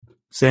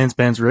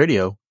Sandspans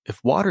Radio.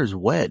 If water's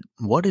wet,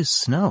 what is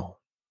snow?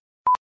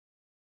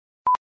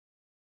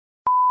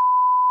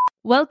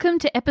 Welcome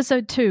to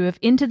episode 2 of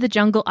Into the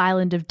Jungle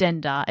Island of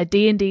Dendar, a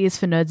D&D is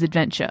for Nerds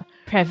adventure.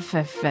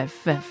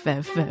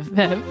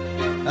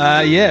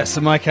 Yes,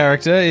 my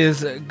character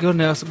is,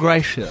 goodness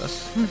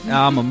gracious,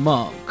 I'm a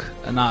monk,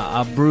 and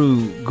I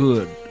brew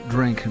good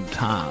drinking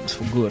times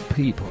for good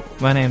people.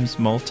 My name's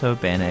Molto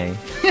Bene.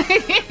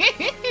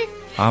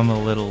 I'm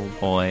a little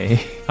boy.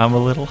 I'm a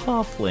little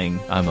halfling.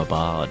 I'm a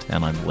bard,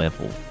 and I'm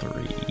level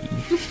 3.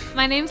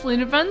 My name's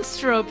Lunabun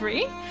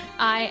Strawberry.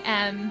 I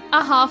am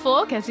a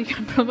half-orc, as you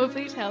can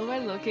probably tell by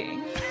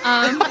looking.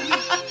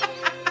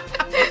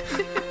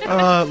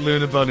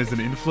 Lunabun is an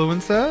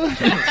influencer?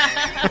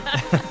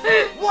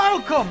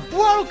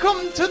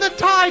 Welcome to the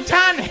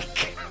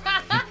Titanic!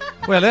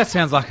 Well, that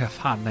sounds like a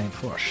fun name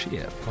for a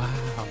ship.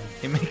 Wow,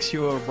 it makes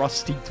you a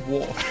rusty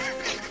dwarf.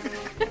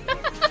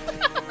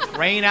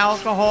 Grain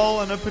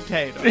alcohol and a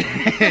potato.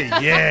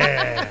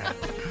 Yeah!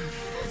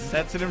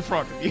 Sets it in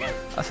front of you.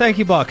 Thank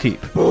you, barkeep.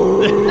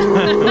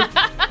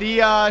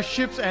 The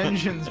ship's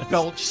engines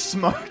belch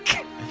smoke.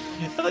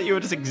 I thought you were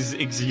just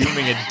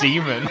exhuming a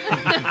demon.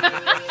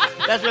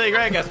 That's really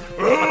great, guys.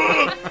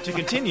 To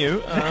continue,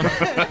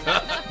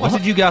 What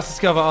did you guys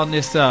discover on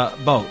this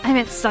boat? I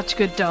met such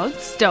good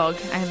dogs. Dog,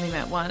 I only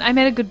met one. I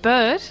met a good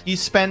bird. You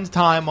spend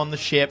time on the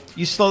ship.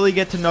 You slowly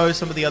get to know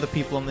some of the other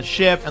people on the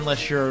ship,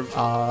 unless you're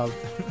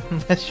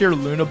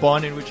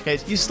Lunabon, in which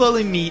case you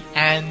slowly meet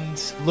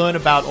and learn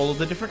about all of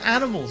the different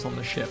animals on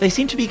the ship. they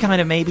seem to be kind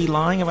of maybe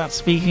lying about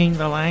speaking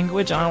the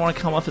language. I don't want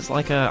to come off as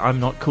like I'm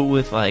not cool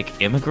with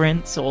like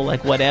immigrants or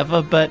like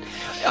whatever, but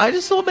I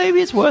just thought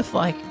maybe it's worth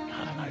like,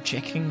 I don't know,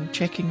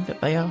 checking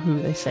that they are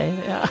who they say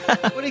they are.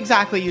 What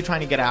exactly are you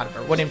trying to get out of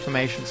her? What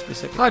information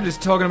specifically? I'm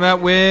just talking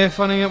about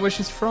finding out where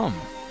she's from.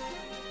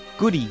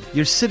 Goody,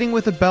 you're sitting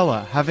with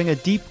Abella having a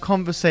deep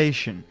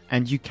conversation,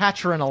 and you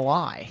catch her in a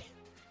lie.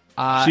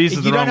 She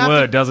uses the wrong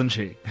word, doesn't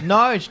she?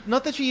 No,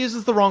 not that she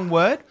uses the wrong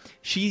word.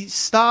 She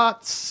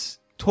starts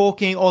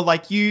talking, or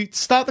like you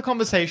start the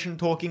conversation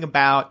talking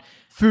about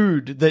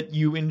food that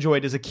you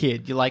enjoyed as a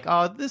kid. You're like,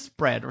 oh, this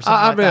bread or something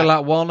I like really that.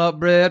 like walnut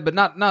bread, but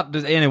not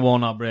just any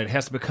walnut bread. It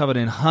has to be covered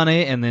in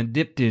honey and then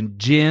dipped in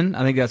gin.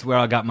 I think that's where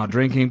I got my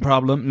drinking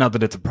problem. Not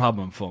that it's a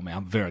problem for me.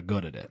 I'm very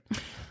good at it.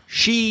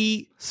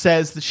 She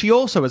says that she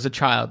also, as a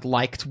child,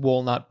 liked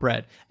walnut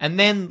bread. And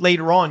then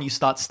later on, you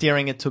start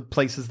steering it to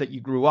places that you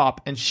grew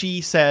up. And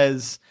she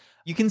says,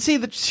 you can see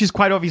that she's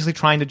quite obviously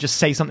trying to just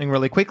say something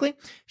really quickly.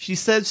 She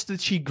says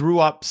that she grew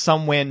up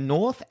somewhere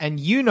north, and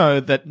you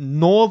know that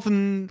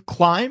northern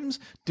climes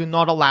do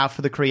not allow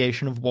for the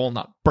creation of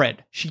walnut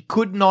bread. She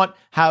could not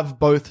have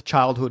both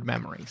childhood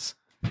memories.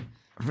 I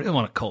really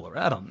want to call her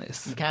out on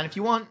this. You can if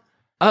you want.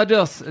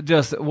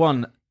 Just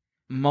one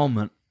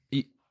moment.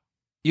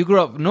 You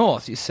grew up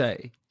north, you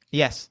say?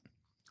 Yes.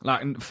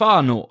 Like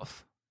far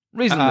north.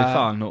 Reasonably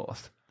far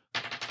north.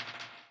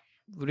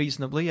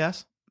 Reasonably,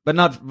 yes.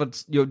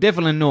 But you're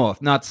definitely north,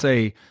 not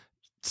say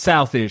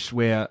southish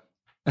where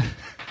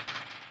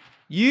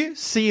You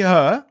see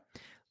her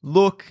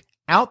look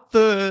out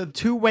the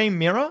two-way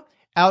mirror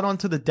out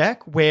onto the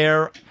deck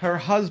where her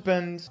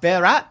husband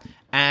Berat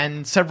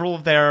and several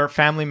of their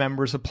family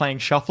members are playing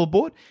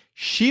shuffleboard.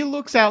 She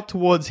looks out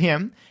towards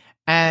him,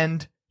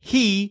 and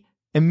he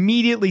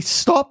immediately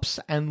stops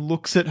and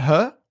looks at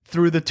her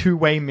through the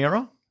two-way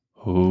mirror.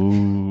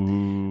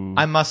 Ooh.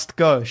 I must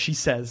go, she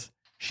says.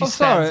 She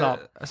stands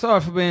up. Sorry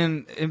for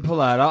being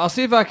impolite. I'll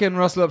see if I can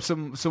rustle up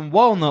some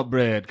walnut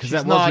bread, because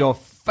that was your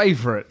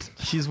favorite.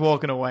 She's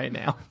walking away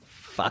now.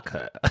 Fuck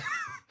her.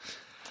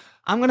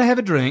 I'm going to have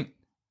a drink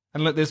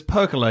and let this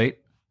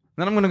percolate.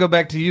 Then I'm going to go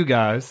back to you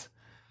guys.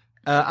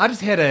 I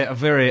just had a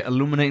very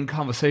illuminating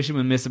conversation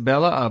with Miss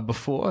Bella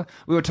before.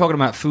 We were talking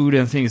about food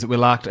and things that we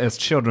liked as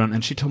children,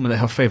 and she told me that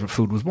her favorite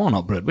food was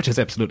walnut bread, which is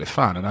absolutely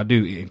fine, and I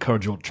do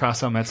encourage you to try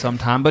some at some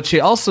time. But she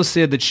also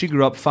said that she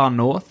grew up far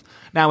north.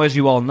 Now, as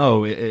you all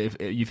know,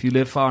 if you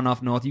live far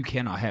enough north, you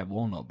cannot have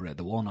walnut bread.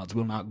 The walnuts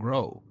will not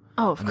grow.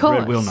 Oh, of and course.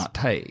 The bread will not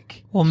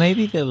take. Well,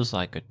 maybe there was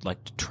like a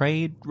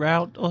trade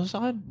route or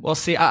something. Well,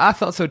 see, I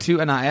thought so too,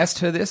 and I asked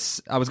her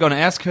this. I was going to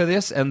ask her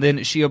this, and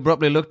then she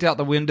abruptly looked out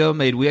the window,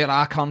 made weird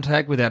eye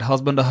contact with that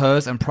husband of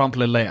hers, and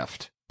promptly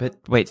left. But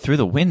wait, through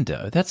the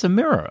window? That's a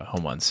mirror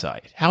on one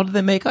side. How did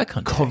they make eye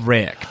contact?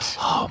 Correct.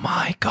 Oh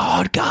my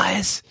god,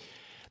 guys.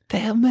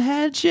 They're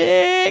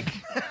magic.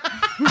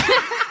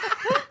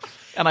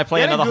 And I play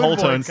Get a another good whole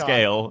boy tone card.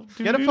 scale.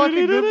 Get a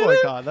fucking good boy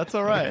card. That's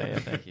all right. Yeah,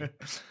 thank you.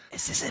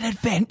 Is this an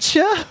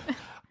adventure?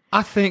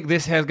 I think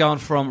this has gone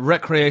from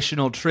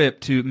recreational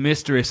trip to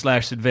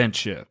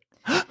mystery/adventure.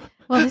 Well,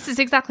 this is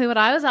exactly what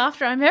I was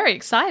after. I'm very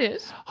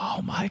excited.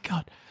 Oh my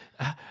god.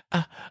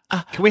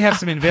 Can we have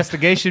some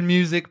investigation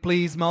music,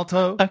 please,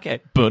 Malto?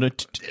 Okay. So we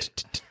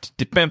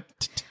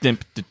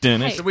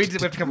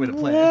have to come with a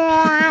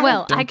plan.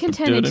 Well, I can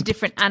turn into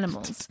different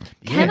animals.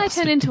 Can I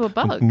turn into a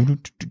bug?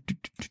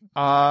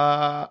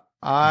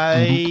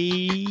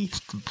 I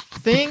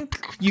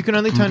think you can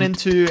only turn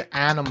into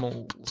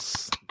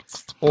animals.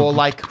 Or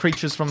like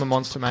creatures from the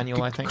monster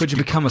manual, I think. Could you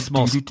become a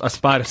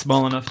spider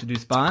small enough to do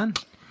spine?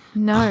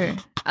 No.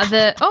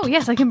 Oh,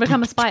 yes, I can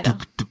become a spider.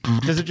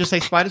 Does it just say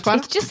spider?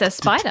 It just says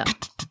spider.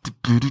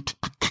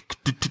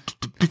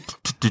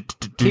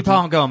 Keep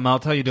on going,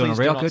 Malta. You're doing Please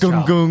a real do good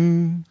not.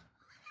 job.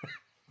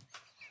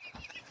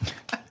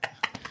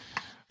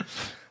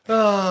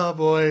 Oh,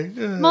 boy.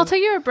 Malta,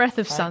 you're a breath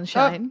of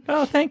sunshine.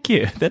 Oh, thank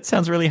you. That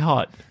sounds really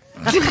hot.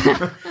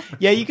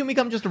 Yeah, you can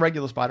become just a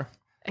regular spider.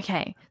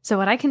 Okay, so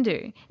what I can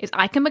do is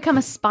I can become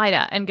a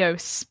spider and go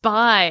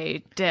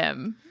spy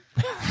dem.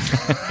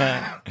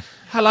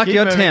 I like Keep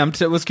your moving.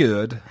 attempt. It was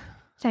good.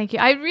 Thank you.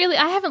 I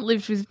haven't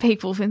lived with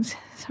people for so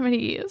many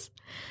years.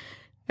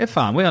 It's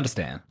fine. We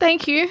understand.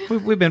 Thank you.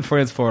 We've been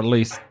friends for at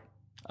least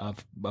a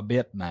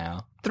bit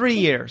now. 3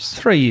 years.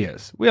 3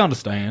 years. We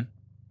understand.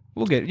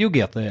 You'll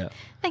get there.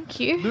 Thank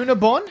you. Luna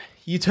Bon,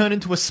 you turn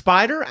into a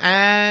spider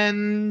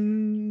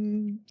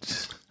and...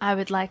 I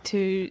would like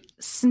to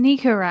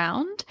sneak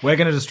around. We're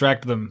going to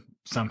distract them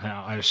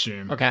somehow, I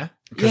assume. Okay.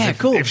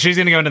 'Cause if she's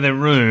going to go into their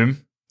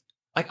room...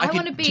 I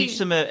wanna could be- teach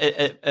them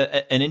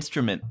an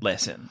instrument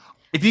lesson.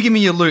 If you give me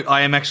your loot,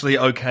 I am actually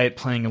okay at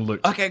playing a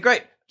lute. Okay,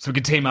 great. So we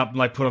can team up and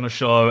like put on a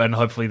show and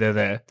hopefully they're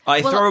there.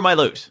 I Well, throw my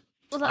loot.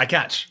 Well, I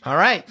catch. All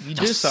right, you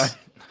do so.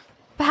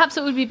 perhaps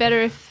it would be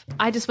better if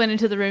I just went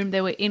into the room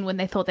they were in when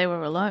they thought they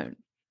were alone.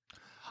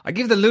 I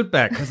give the loot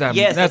back because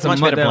Yes, that's a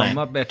much better plan.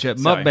 much better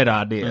Sorry.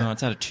 idea. Oh,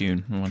 it's out of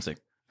tune. 1 sec.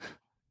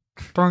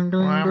 Glung,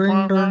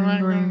 glung,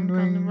 glung,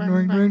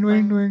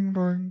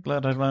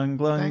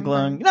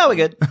 glung. No, we're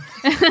good.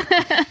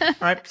 All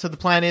right, so the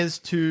plan is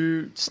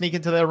to sneak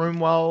into their room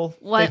while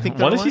What- they think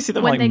they're What if alone? you see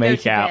them When like they go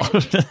make to out?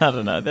 bed. I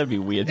don't know. That'd be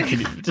weird. Can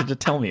you to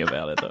tell me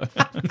about it though?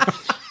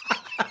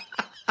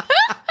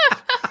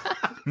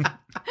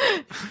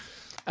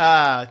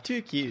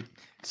 Too cute.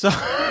 So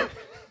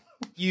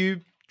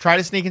you try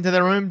to sneak into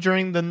their room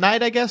during the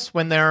night, I guess,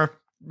 when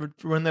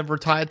they've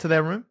retired to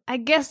their room. I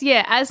guess,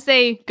 yeah, as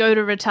they go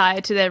to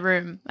retire to their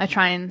room, I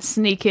try and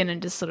sneak in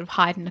and just sort of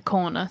hide in a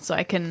corner so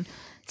I can...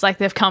 It's like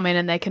they've come in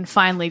and they can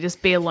finally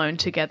just be alone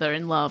together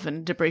in love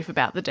and debrief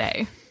about the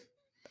day.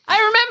 I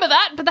remember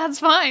that, but that's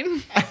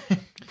fine.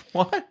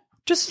 What?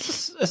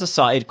 Just as a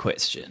side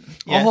question,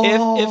 Yeah.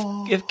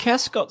 if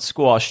Cass got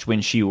squashed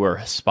when she were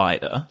a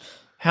spider,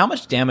 how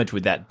much damage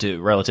would that do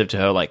relative to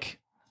her? Like,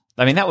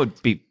 I mean, that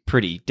would be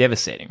pretty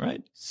devastating,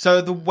 right?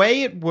 So the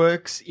way it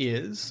works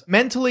is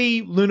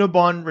mentally, Luna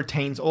Bon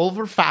retains all of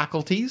her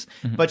faculties,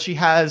 but she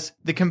has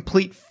the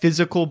complete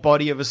physical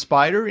body of a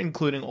spider,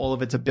 including all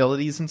of its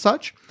abilities and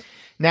such.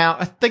 Now,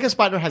 I think a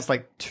spider has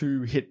like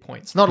 2 hit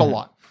points, not a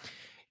lot.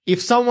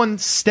 If someone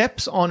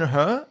steps on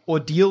her or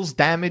deals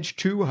damage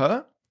to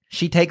her,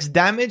 she takes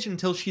damage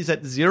until she's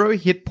at 0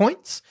 hit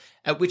points,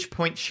 at which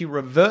point she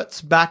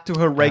reverts back to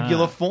her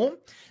regular form,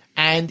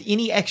 and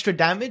any extra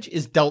damage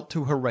is dealt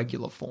to her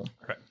regular form.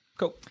 Right.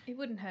 Cool. It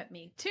wouldn't hurt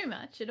me too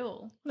much at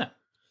all. No.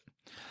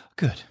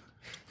 Good.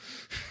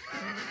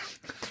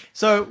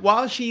 So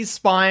while she's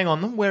spying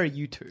on them, where are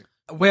you two?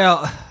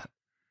 Well,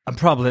 I'm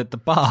probably at the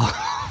bar.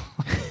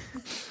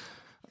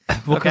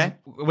 Well, 'cause Okay.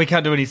 we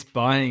can't do any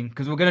spying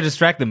because we're going to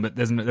distract them, but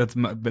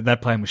but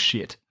that plan was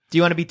shit. Do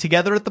you want to be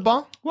together at the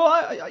bar? Well,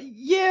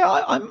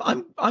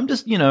 I'm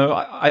just,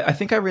 I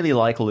think I really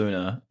like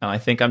Luna, and I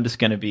think I'm just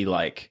going to be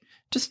like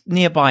just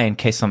nearby in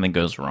case something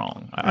goes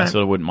wrong. I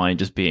sort of wouldn't mind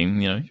just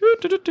being, I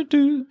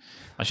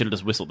should have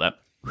just whistled that.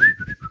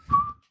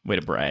 Way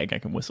to brag! I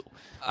can whistle.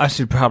 I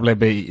should probably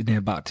be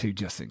nearby too,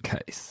 just in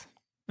case.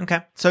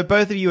 Okay. So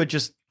both of you are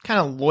just kind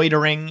of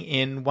loitering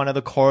in one of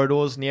the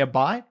corridors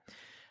nearby.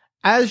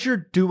 As you're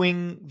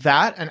doing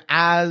that, and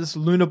as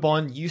Luna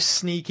Bon, you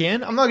sneak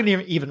in. I'm not going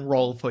to even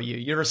roll for you.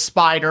 You're a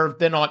spider.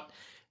 They're not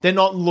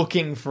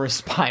looking for a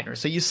spider.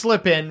 So you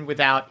slip in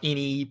without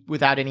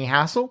any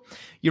hassle.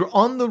 You're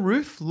on the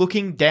roof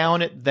looking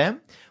down at them.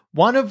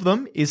 One of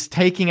them is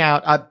taking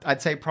out,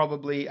 I'd say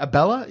probably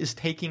Abella, is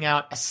taking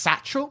out a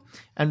satchel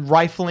and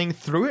rifling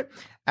through it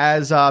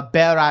as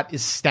Berat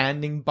is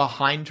standing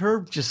behind her,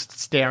 just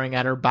staring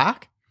at her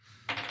back.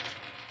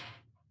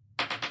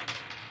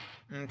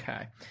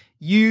 Okay.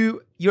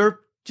 You're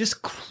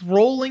just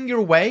crawling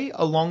your way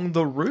along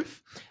the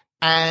roof,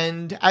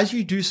 and as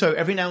you do so,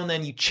 every now and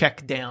then you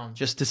check down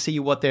just to see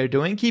what they're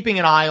doing, keeping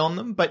an eye on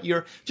them, but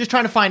you're just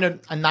trying to find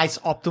a nice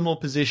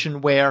optimal position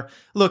where,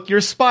 look, you're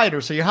a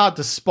spider, so you're hard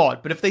to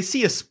spot, but if they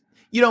see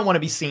you don't want to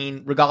be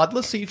seen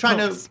regardless, so you're trying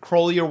to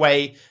crawl your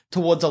way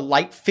towards a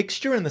light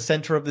fixture in the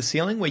center of the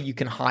ceiling where you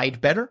can hide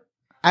better.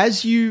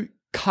 As you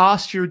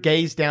cast your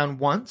gaze down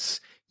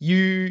once,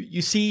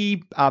 you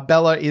see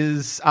Bella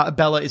is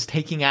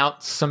taking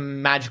out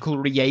some magical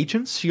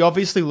reagents. She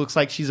obviously looks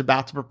like she's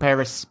about to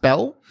prepare a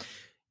spell.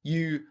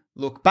 You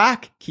look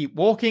back, keep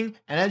walking,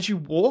 and as you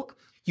walk,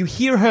 you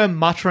hear her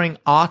muttering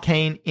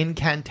arcane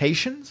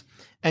incantations,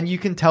 and you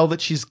can tell that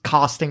she's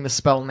casting the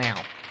spell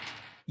now.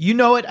 You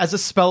know it as a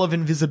spell of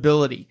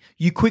invisibility.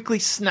 You quickly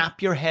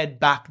snap your head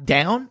back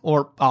down,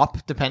 or up,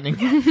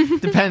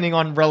 depending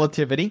on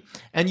relativity,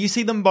 and you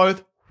see them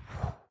both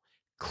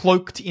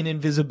cloaked in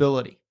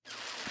invisibility.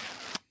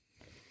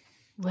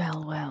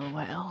 Well, well,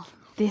 well.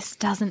 This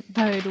doesn't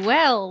bode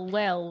well,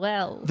 well,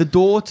 well. The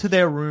door to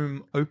their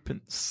room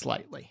opens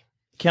slightly.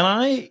 Can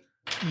I...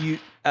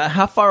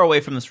 how far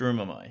away from this room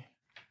am I?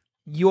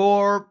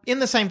 You're in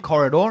the same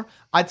corridor.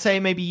 I'd say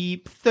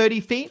maybe 30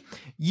 feet.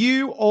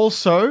 You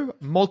also,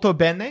 molto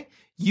bene,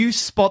 you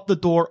spot the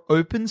door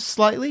open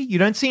slightly. You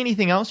don't see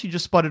anything else. You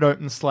just spot it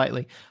open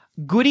slightly.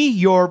 Goody,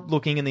 you're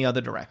looking in the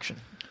other direction.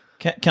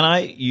 Can I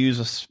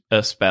use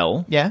a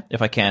spell? Yeah.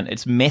 If I can.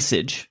 It's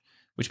message,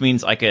 which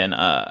means I can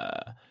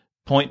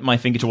point my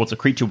finger towards a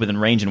creature within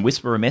range and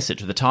whisper a message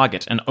to the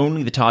target, and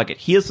only the target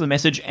hears the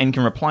message and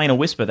can reply in a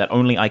whisper that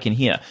only I can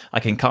hear. I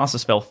can cast a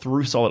spell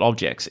through solid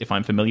objects if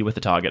I'm familiar with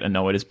the target and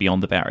know it is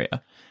beyond the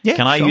barrier. Yeah,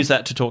 can I sure. use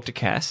that to talk to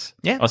Cass?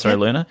 Yeah, Oh, sorry,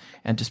 yeah. Luna.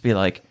 And just be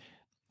like,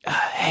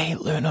 hey,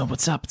 Luna,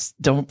 what's up?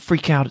 Don't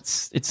freak out.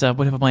 It's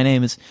whatever my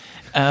name is.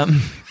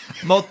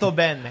 Molto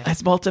bene.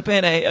 It's molto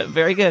bene.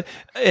 Very good.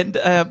 And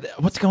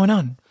what's going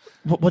on?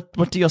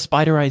 What do your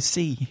spider eyes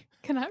see?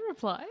 Can I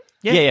reply?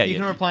 Yeah, You yeah.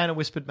 can reply in a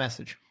whispered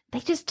message. They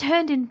just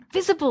turned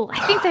invisible.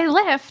 I think they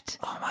left.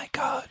 Oh my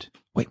god.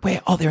 Wait,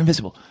 where? Oh, they're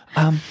invisible.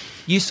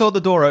 You saw the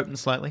door open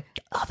slightly.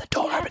 Oh, the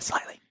door opened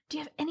slightly. Do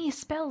you have any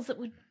spells that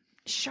would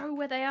show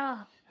where they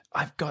are?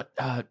 I've got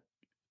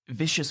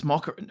vicious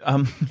mockery.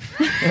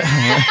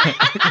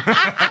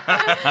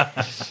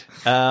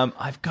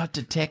 I've got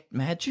detect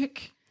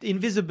magic,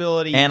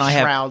 Invisibility and I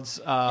shrouds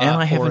and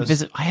I have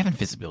auras. I have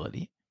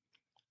invisibility,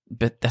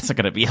 but that's not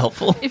going to be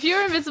helpful. If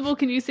you're invisible,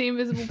 can you see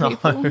invisible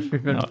people?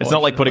 No, it's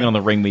not like putting on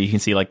the ring where you can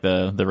see like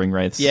the ring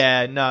wraiths.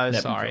 Yeah, no, That'd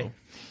be sorry. cool.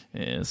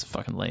 Yeah, it's a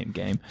fucking lame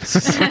game.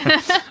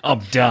 I'm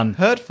done.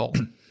 Hurtful.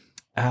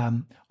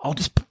 I'll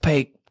just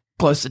pay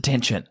close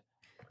attention.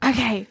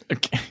 Okay.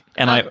 Okay.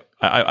 And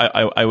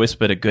I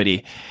whisper to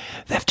Goody,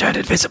 they've turned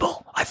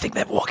invisible. I think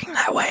they're walking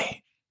that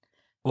way.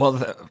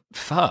 Well,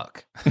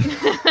 fuck.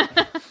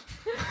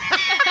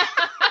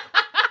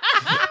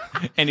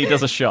 And he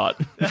does a shot.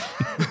 Can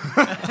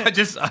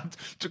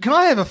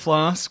I have a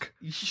flask?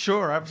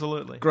 Sure,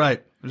 absolutely.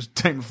 Great. Just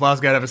take the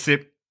flask out, have a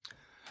sip.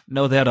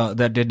 No,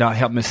 that did not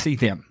help me see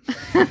them.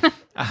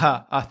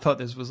 Aha, I thought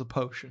this was a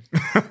potion.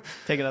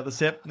 Take another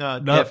sip? No,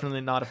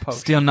 definitely not a potion.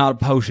 Still not a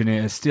potion.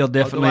 It's still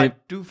Although definitely. I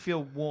do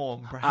feel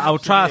warm. Perhaps I'll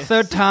try a it is.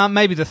 third time.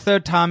 Maybe the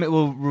third time it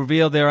will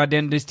reveal their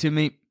identities to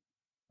me.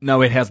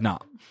 No, it has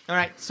not. All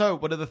right, so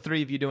what are the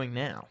three of you doing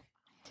now?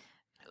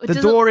 The Does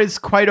it- door is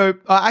quite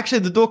open. Actually,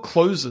 the door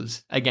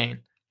closes again.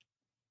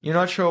 You're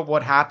not sure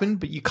what happened,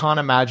 but you can't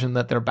imagine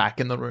that they're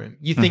back in the room.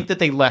 You think that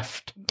they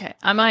left. Okay.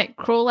 I might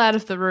crawl out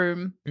of the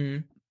room.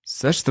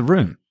 Search the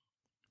room.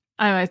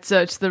 I might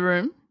search the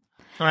room.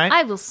 All right.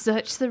 I will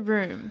search the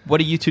room. What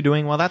are you two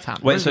doing while that's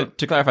happening? Wait, so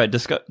to clarify,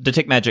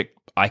 detect magic,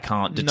 I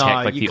can't detect no,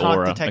 like you the can't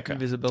aura. detect Okay.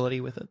 invisibility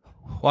with it.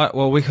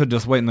 Well, we could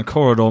just wait in the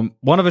corridor.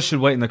 One of us should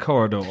wait in the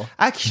corridor.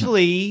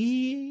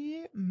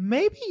 Actually,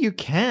 maybe you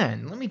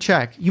can. Let me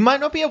check. You might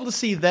not be able to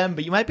see them,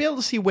 but you might be able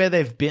to see where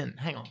they've been.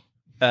 Hang on.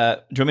 Do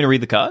you want me to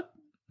read the card?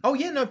 Oh,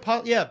 yeah, no,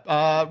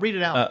 read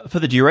it out. For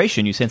the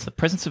duration, you sense the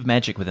presence of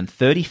magic within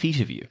 30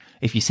 feet of you.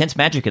 If you sense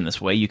magic in this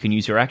way, you can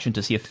use your action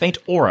to see a faint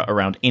aura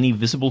around any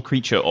visible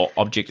creature or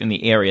object in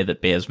the area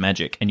that bears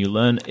magic, and you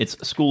learn its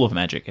school of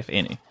magic, if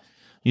any.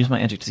 Use my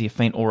magic to see a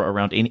faint aura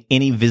around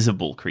any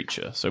visible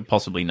creature, so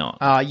possibly not.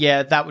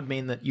 Yeah, that would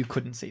mean that you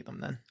couldn't see them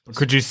then.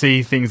 Could you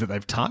see things that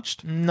they've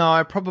touched?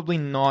 No, probably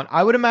not.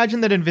 I would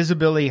imagine that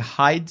invisibility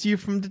hides you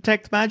from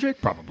detect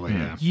magic. Probably,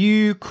 yeah.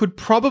 You could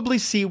probably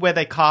see where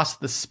they cast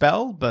the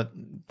spell, but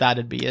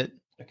that'd be it.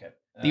 Okay.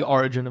 The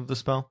origin of the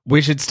spell.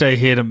 We should stay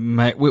here to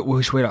make.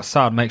 We should wait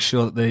outside, make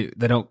sure that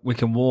they don't. We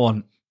can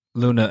warn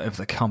Luna if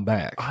they come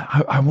back.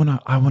 I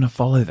wanna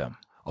follow them.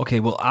 Okay,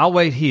 well, I'll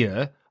wait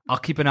here. I'll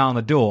keep an eye on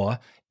the door,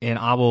 and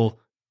I will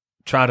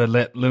try to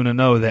let Luna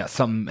know that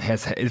something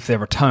if they're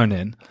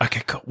returning.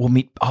 Okay, cool. We'll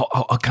meet.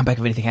 I'll come back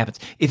if anything happens.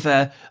 If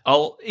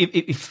I'll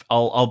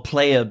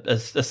play a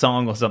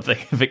song or something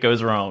if it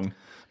goes wrong.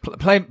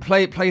 Play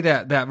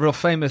that real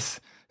famous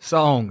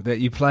song that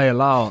you play a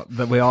lot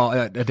that we all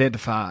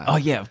identify. Oh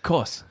yeah, of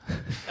course.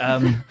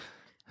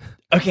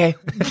 Okay.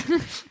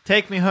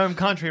 Take Me Home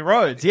Country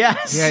Roads,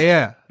 yes.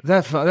 Yeah.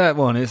 That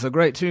one is a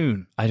great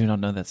tune. I do not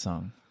know that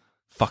song.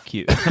 Fuck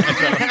you. I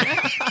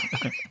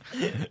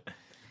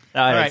don't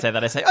right. say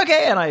that. I say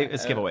okay, and I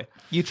skip away.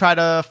 You try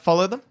to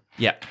follow them.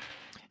 Yeah.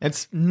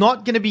 It's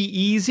not going to be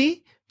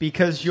easy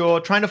because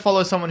you're trying to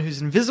follow someone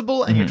who's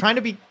invisible and you're trying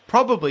to be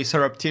probably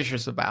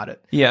surreptitious about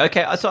it. Yeah.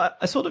 Okay. So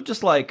I sort of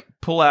just like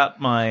pull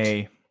out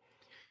my.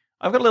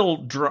 I've got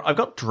I've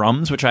got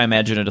drums, which I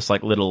imagine are just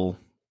like little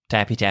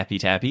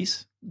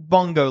tappies.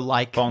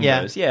 Bongo-like.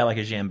 Bongos, yeah, like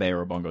a djembe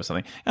or a bongo or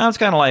something. And I was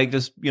kind of like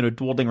just,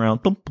 dawdling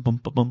around, bum, bum,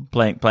 bum, bum,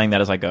 playing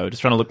that as I go,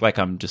 just trying to look like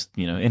I'm just,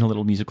 in a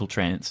little musical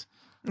trance.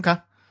 Okay.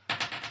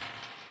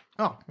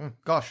 Oh,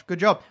 gosh, good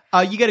job.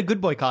 You get a good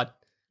boy card.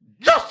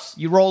 Yes!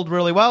 You rolled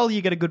really well.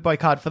 You get a good boy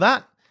card for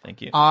that.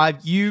 Thank you.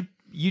 You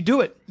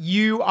do it.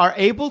 You are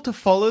able to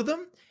follow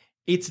them.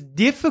 It's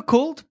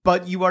difficult,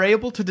 but you are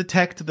able to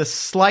detect the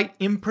slight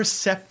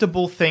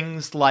imperceptible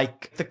things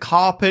like the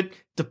carpet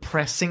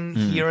depressing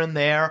here and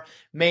there.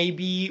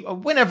 Maybe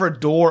whenever a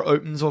door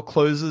opens or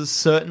closes,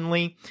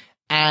 certainly.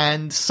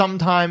 And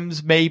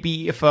sometimes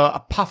maybe if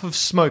a puff of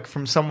smoke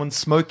from someone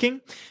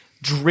smoking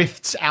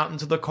drifts out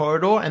into the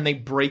corridor and they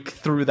break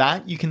through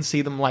that, you can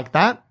see them like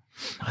that.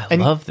 I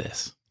love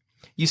this.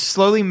 You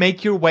slowly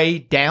make your way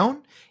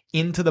down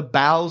into the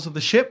bowels of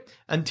the ship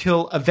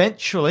until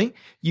eventually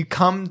you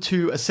come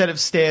to a set of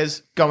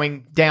stairs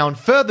going down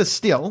further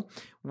still,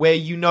 where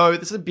you know,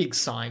 this is a big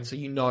sign, so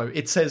you know,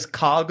 it says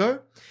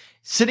cargo.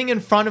 Sitting in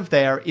front of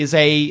there is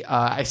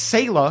a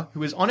sailor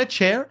who is on a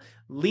chair,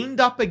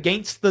 leaned up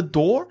against the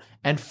door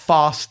and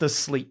fast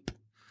asleep.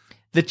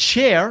 The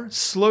chair,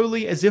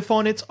 slowly as if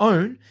on its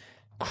own,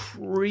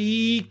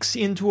 creaks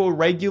into a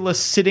regular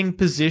sitting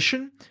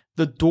position.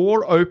 The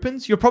door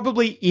opens. You're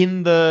probably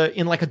in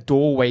like a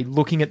doorway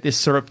looking at this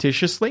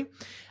surreptitiously.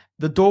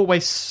 The doorway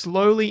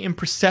slowly,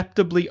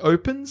 imperceptibly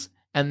opens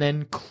and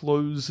then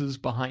closes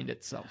behind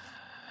itself.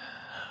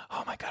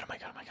 Oh my god!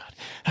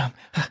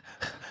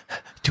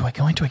 Do I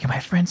go in? Do I get my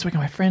friends? There's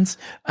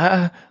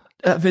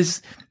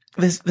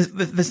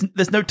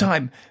no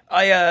time.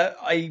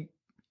 I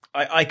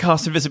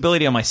cast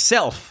invisibility on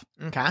myself.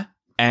 Okay.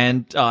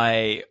 And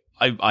I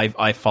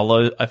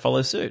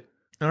follow suit.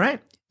 All right.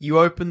 You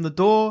open the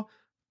door,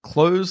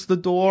 close the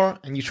door,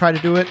 and you try to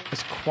do it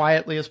as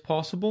quietly as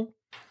possible.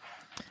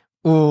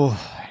 Ooh,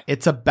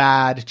 it's a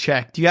bad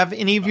check. Do you have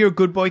any of your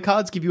good boy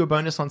cards give you a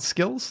bonus on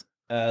skills?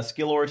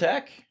 Skill or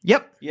attack?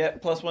 Yep. Yeah,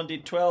 +1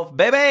 d12.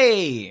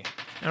 Baby!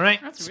 All right.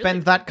 That's Spend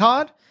really that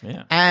card.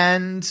 Yeah.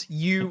 And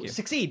you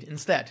succeed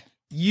instead.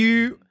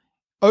 You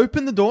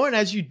open the door, and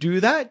as you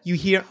do that, you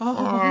hear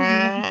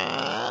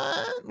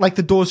like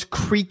the door's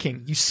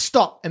creaking. You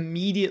stop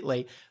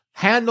immediately,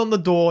 hand on the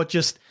door,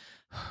 just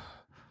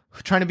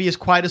trying to be as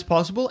quiet as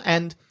possible.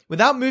 And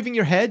without moving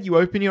your head, you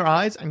open your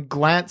eyes and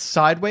glance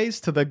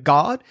sideways to the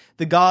guard.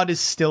 The guard is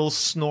still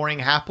snoring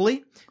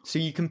happily. So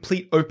you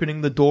complete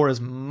opening the door as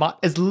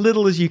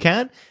little as you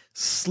can,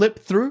 slip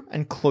through,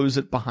 and close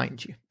it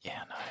behind you.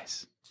 Yeah,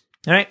 nice.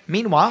 All right.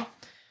 Meanwhile,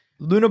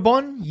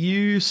 Lunabon,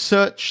 you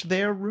search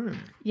their room.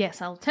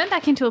 Yes, I'll turn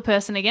back into a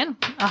person again,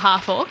 a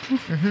half-orc.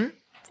 Mm-hmm.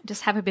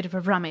 Just have a bit of a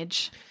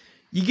rummage.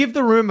 You give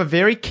the room a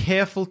very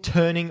careful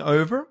turning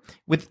over,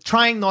 with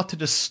trying not to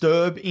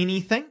disturb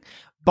anything,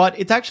 but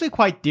it's actually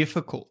quite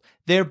difficult.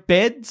 Their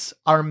beds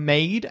are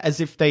made as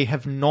if they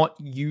have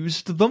not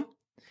used them.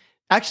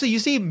 Actually, you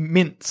see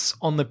mints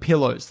on the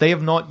pillows. They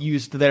have not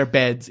used their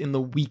beds in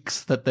the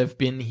weeks that they've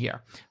been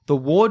here. The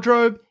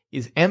wardrobe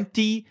is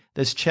empty.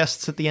 There's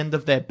chests at the end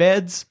of their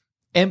beds.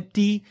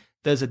 Empty.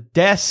 There's a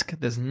desk.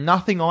 There's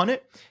nothing on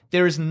it.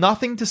 There is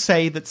nothing to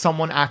say that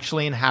someone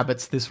actually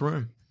inhabits this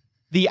room.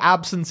 The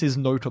absence is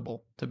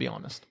notable, to be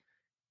honest.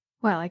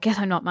 Well, I guess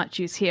I'm not much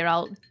use here.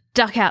 I'll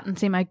duck out and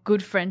see my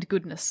good friend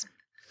Goodness.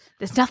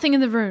 There's nothing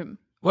in the room.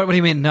 What do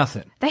you mean,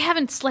 nothing? They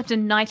haven't slept a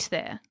night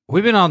there.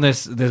 We've been on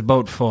this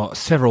boat for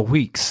several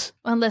weeks.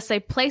 Unless they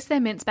place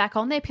their mints back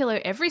on their pillow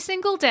every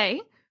single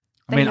day.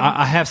 I mean,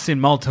 I have seen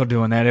Malto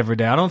doing that every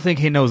day. I don't think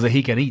he knows that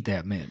he can eat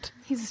that mint.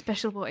 He's a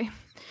special boy.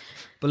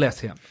 Bless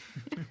him.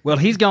 Well,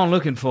 he's gone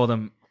looking for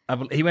them.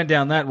 He went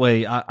down that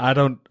way. I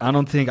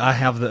don't think I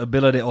have the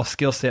ability or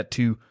skill set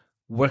to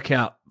work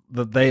out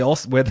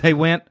where they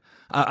went.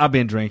 I've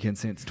been drinking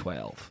since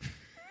 12.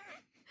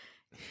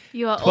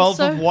 You are 12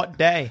 also... of what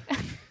day?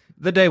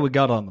 The day we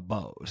got on the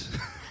boat.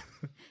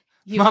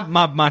 You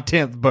my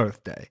 10th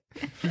birthday.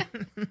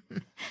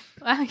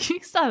 Wow, you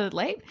started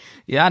late.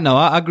 Yeah, I know.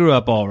 I grew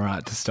up all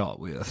right to start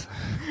with.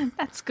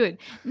 That's good.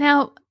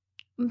 Now,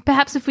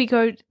 perhaps if we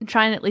go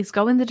try and at least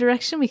go in the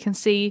direction, we can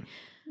see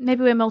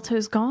maybe where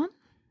Malto's gone.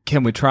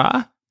 Can we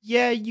try?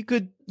 Yeah, you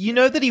could. You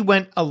know that he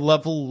went a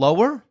level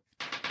lower?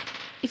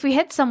 If we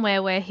head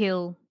somewhere where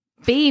he'll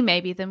be,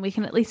 maybe, then we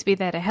can at least be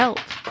there to help.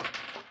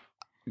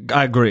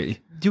 I agree.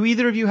 Do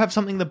either of you have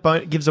something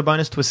that gives a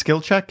bonus to a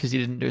skill check? Because you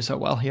didn't do so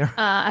well here.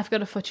 I've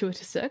got a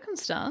fortuitous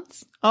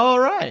circumstance. All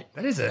right.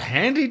 That is a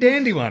handy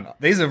dandy one.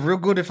 These are real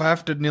good if I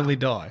have to nearly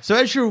die. So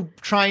as you're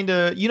trying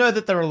to, you know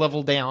that they're a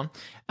level down.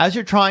 As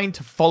you're trying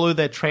to follow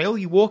their trail,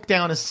 you walk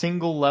down a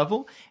single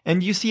level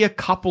and you see a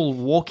couple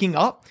walking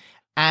up.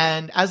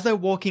 And as they're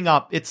walking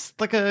up, it's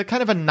like a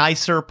kind of a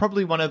nicer,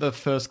 probably one of the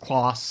first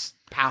class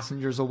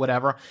passengers or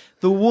whatever.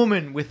 The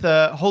woman with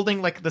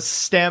holding like the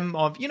stem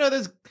of, you know,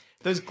 those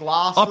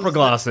glasses. Opera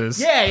glasses.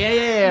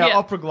 Yeah.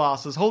 Opera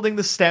glasses. Holding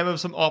the stem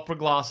of some opera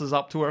glasses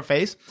up to her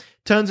face.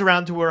 Turns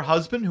around to her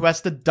husband, who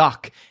has to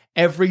duck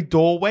every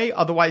doorway.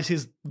 Otherwise,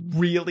 his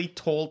really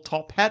tall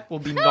top hat will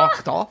be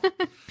knocked off.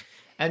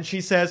 And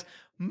she says,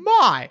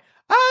 My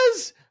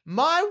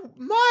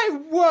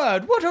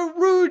word, what a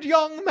rude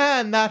young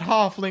man that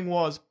halfling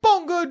was.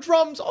 Bongo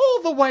drums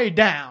all the way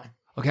down.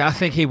 Okay, I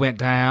think he went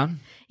down.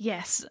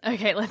 Yes.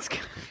 Okay, let's go.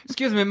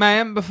 Excuse me,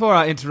 ma'am, before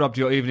I interrupt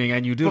your evening,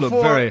 and you do look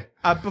very...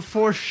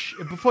 Before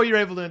you're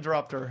able to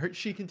interrupt her,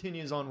 she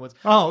continues onwards.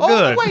 Oh, All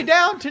good. the way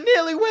down to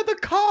nearly where the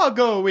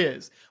cargo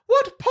is.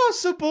 What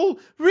possible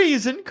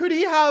reason could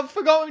he have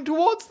for going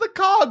towards the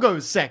cargo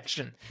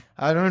section?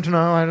 I don't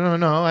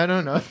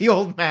know, the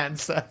old man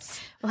says.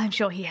 Well, I'm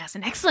sure he has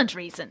an excellent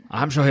reason.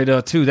 I'm sure he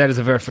does, too. That is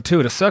a very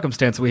fortuitous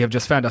circumstance we have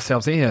just found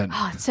ourselves in.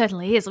 Oh, it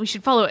certainly is. We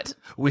should follow it.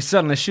 We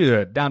certainly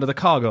should. Down to the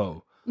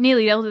cargo.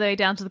 Nearly all the way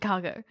down to the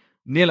cargo.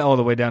 Nearly all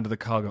the way down to the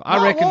cargo. I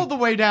Not reckon... all the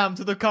way down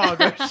to the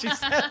cargo, she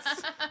says.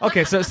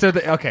 Okay,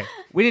 okay.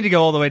 We need to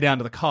go all the way down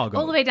to the cargo.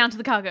 All the way down to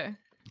the cargo.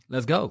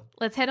 Let's go.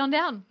 Let's head on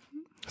down.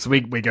 So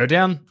we go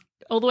down.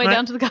 All the way Right.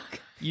 down to the cargo.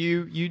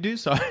 You do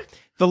so.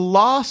 The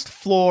last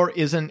floor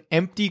is an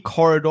empty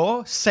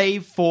corridor,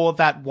 save for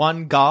that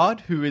one guard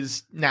who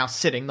is now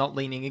sitting, not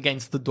leaning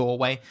against the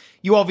doorway.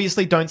 You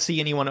obviously don't see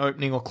anyone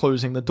opening or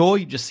closing the door.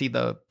 You just see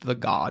the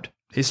guard.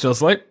 He's still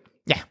asleep.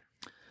 Yeah.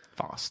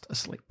 Fast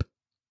asleep.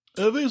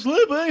 If he's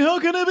sleeping, how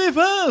can he be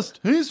fast?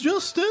 He's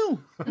just still.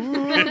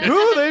 Who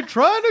are they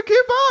trying to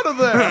keep out of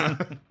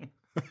there?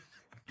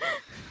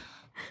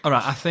 All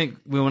right, I think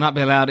we will not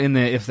be allowed in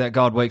there if that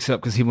guard wakes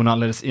up because he will not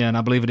let us in.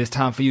 I believe it is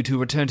time for you to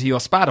return to your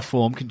spider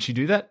form. Can she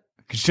do that?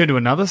 Can she turn to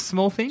another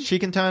small thing? She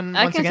can turn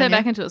I once can again, turn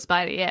back yeah? into a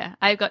spider, yeah.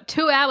 I've got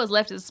 2 hours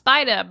left as a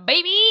spider,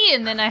 baby!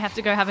 And then I have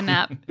to go have a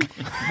nap.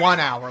 1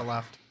 hour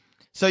left.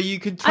 So you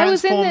could I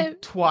was in transform the-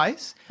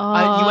 twice.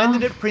 Aw. You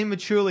ended it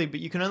prematurely,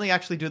 but you can only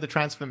actually do the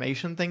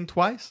transformation thing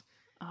twice.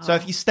 So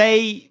if you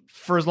stay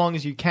for as long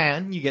as you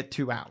can, you get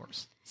 2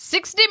 hours.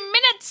 60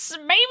 minutes,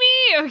 baby!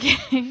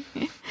 Okay.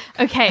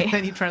 Okay.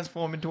 Then you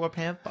transform into a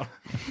panther.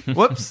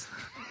 Whoops.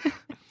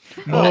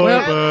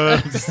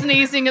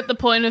 Sneezing at the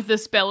point of the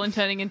spell and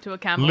turning into a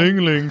camel.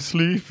 Ling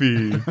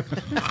sleepy.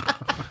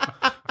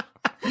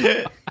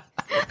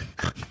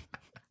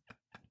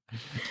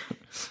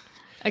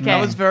 Okay.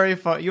 That was very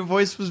fun. Your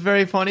voice was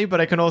very funny,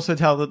 but I can also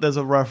tell that there's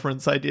a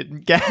reference I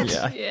didn't get.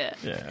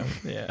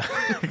 Yeah.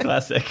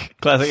 Classic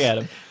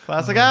Adam.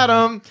 Classic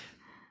Adam.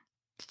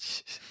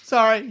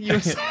 Sorry, you were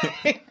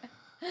saying.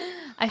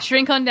 I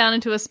shrink on down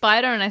into a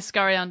spider and I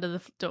scurry under the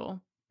door.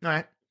 All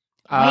right.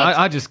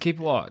 I just keep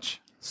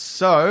watch.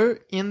 So,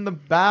 in the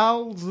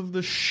bowels of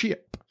the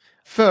ship,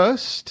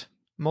 first,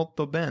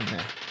 molto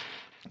bene.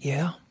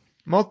 Yeah.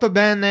 Molto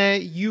bene,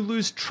 you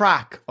lose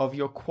track of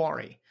your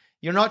quarry.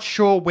 You're not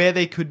sure where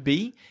they could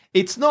be.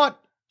 It's not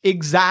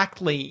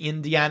exactly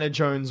Indiana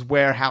Jones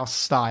warehouse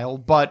style,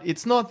 but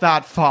it's not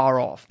that far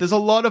off. There's a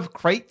lot of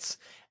crates,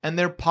 and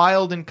they're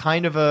piled in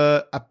kind of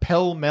a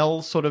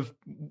pell-mell sort of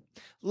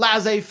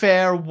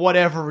laissez-faire,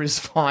 whatever is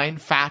fine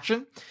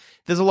fashion.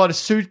 There's a lot of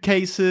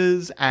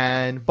suitcases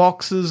and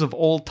boxes of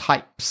all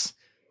types.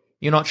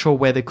 You're not sure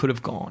where they could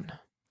have gone.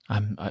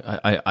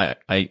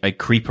 I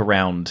creep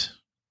around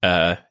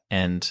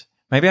and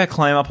maybe I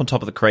climb up on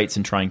top of the crates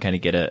and try and kind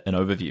of get an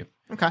overview.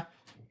 Okay.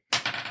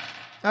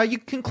 You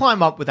can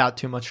climb up without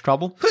too much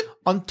trouble.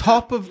 On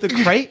top of the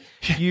crate,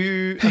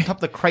 on top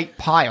of the crate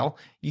pile,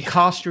 you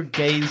cast your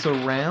gaze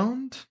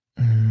around.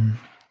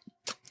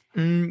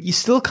 You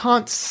still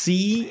can't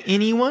see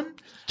anyone.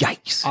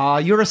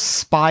 Yikes. You're a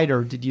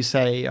spider, did you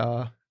say?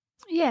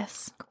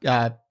 Yes.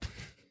 I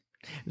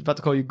was about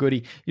to call you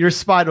Goody. You're a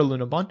spider,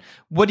 Lunabon.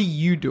 What are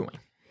you doing?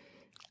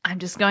 I'm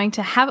just going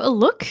to have a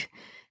look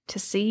to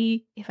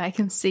see if I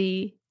can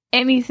see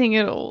anything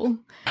at all.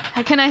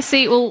 How can I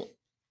see? Well,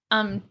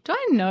 do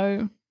I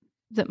know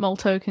that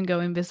Molto can go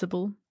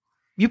invisible?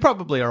 You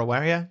probably are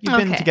aware, yeah. You've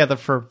been Okay. together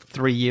for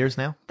 3 years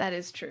now. That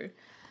is true.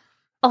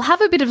 I'll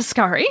have a bit of a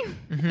scurry,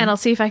 and I'll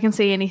see if I can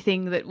see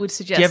anything that would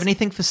suggest. Do you have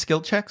anything for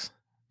skill checks?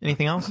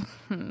 Anything else?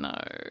 No.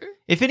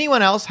 If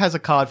anyone else has a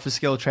card for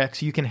skill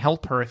checks, you can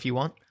help her if you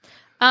want.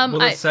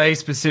 Will it say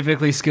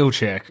specifically skill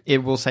check?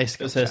 It will say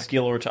skill It says check.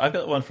 skill or attack. I've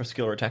got one for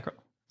skill or attack roll.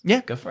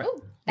 Yeah. Go for it.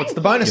 What's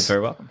the You're bonus? very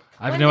welcome.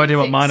 I have no idea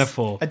what 1d6. mine are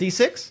for. A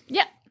D6?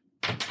 Yeah.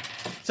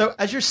 So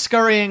as you're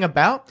scurrying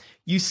about,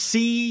 you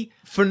see,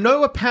 for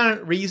no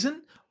apparent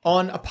reason,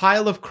 on a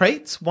pile of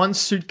crates, one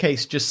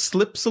suitcase just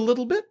slips a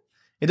little bit.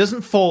 It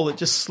doesn't fall, it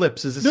just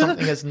slips as if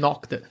something has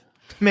knocked it.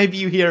 Maybe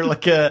you hear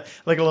like a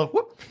little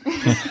whoop.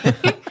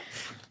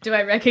 Do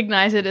I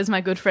recognize it as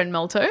my good friend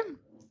Molto?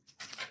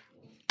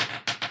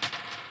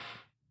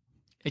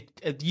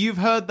 You've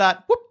heard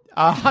that whoop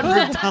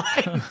 100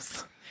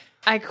 times.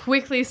 I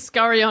quickly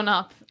scurry on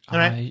up. All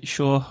right. I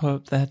sure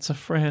hope that's a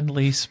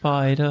friendly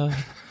spider.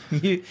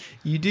 You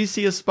do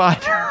see a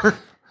spider.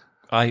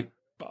 I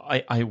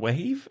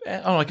wave.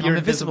 Oh, like You're I'm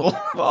invisible.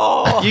 invisible.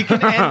 Oh.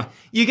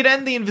 You can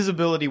end the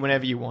invisibility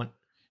whenever you want.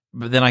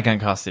 But then I can't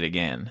cast it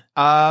again.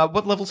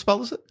 What level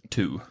spell is it?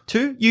 2.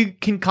 2? You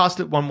can cast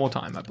it one more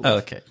time, I believe. Oh,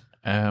 okay.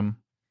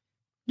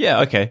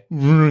 Yeah, okay.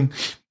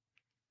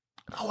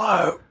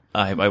 Hello.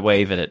 I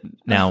wave at it.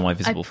 Now my I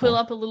visible pull form.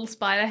 up a little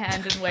spider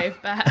hand and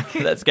wave back.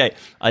 That's great.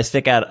 I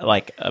stick out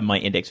like my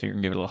index finger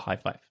and give it a little high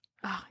five.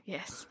 Ah,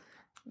 yes.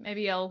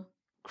 Maybe I'll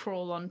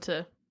crawl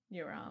onto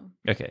your arm.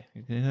 Okay.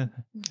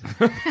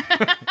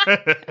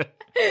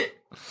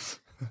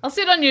 I'll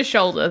sit on your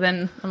shoulder,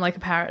 then I'm like a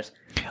parrot.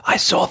 I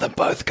saw them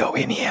both go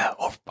in here,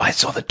 or I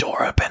saw the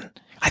door open.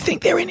 I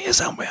think they're in here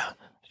somewhere.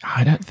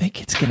 I don't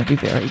think it's going to be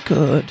very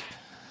good.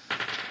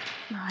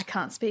 No, I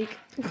can't speak.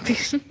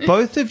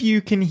 Both of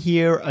you can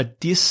hear a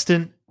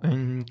distant,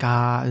 like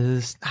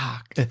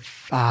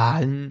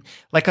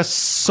a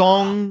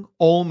song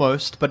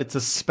almost, but it's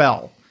a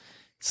spell.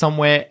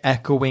 Somewhere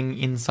echoing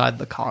inside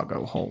the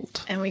cargo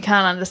hold. And we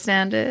can't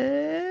understand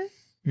it.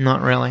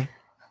 Not really.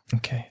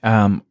 Okay.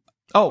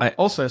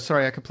 Also,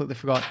 sorry, I completely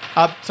forgot.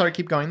 Sorry,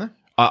 keep going though.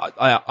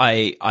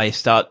 I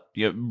start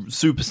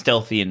super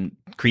stealthy and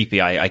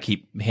creepy. I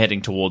keep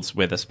heading towards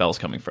where the spell's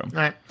coming from. All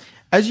right.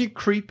 As you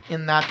creep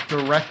in that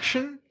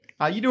direction,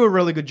 you do a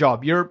really good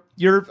job.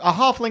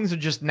 Halflings are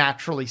just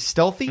naturally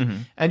stealthy,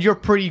 and you're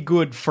pretty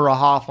good for a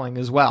halfling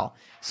as well.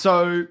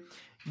 So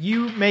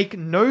you make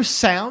no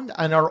sound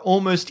and are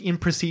almost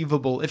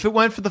imperceivable. If it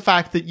weren't for the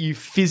fact that you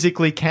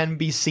physically can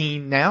be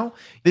seen now,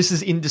 this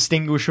is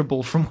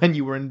indistinguishable from when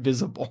you were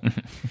invisible.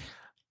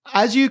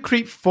 As you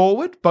creep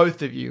forward,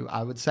 both of you,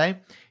 I would say,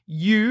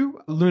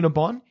 you,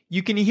 Lunabon,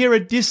 you can hear a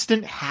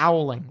distant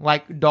howling,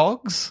 like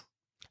dogs,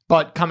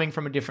 but coming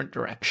from a different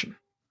direction.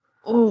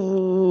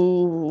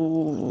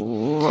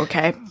 Ooh,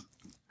 okay.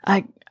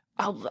 I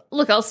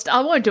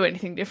won't do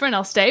anything different.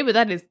 I'll stay, but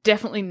that is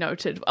definitely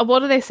noted.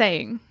 What are they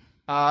saying?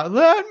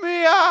 Let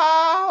me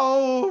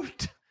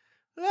out!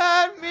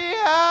 Let me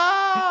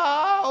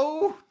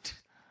out!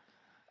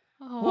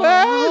 Oh.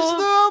 Where's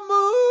the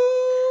moon?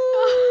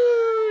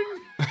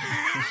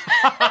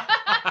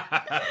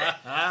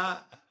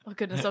 Oh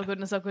goodness, oh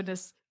goodness, oh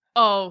goodness.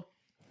 Oh,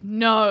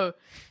 no.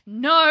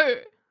 No!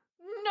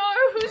 No!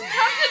 Who's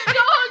touched a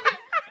dog?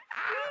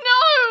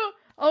 No!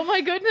 Oh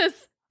my goodness.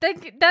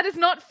 That is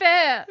not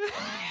fair.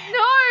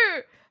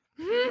 No!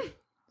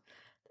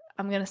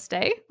 I'm going to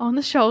stay on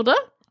the shoulder.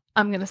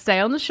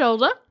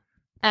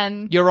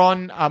 And You're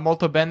on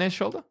Molto Bene's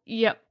shoulder?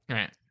 yep. All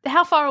right.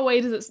 How far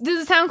away does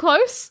it sound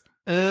close?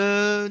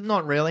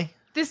 Not really.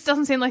 This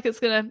doesn't seem like it's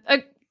gonna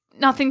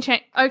nothing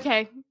change.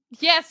 Okay.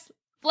 Yes.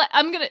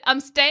 I'm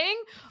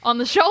staying on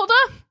the shoulder.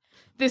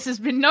 This has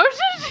been noted.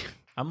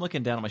 I'm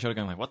looking down at my shoulder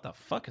going like, what the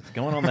fuck is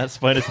going on that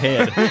spider's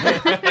head?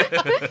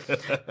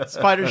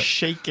 Spider's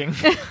shaking.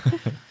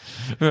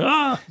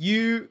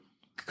 You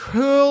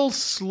curl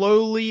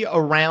slowly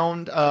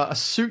around a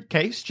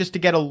suitcase just to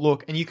get a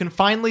look, and you can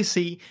finally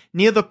see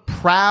near the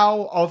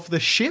prow of the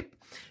ship,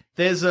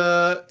 there's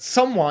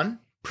someone,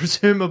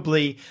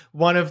 presumably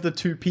one of the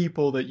two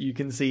people that you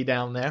can see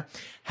down there,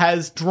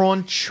 has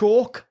drawn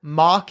chalk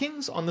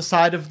markings on the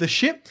side of the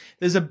ship.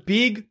 There's a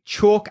big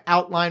chalk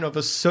outline of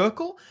a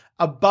circle.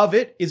 Above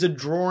it is a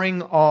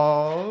drawing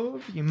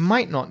of... You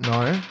might not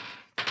know.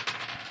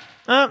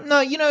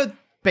 No,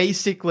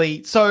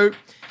 basically... So,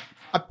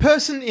 a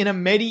person in a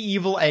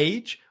medieval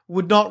age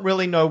would not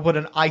really know what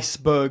an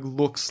iceberg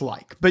looks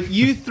like. But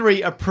you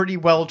three are pretty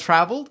well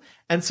traveled,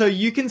 and so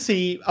you can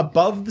see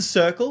above the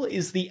circle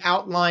is the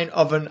outline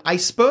of an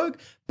iceberg,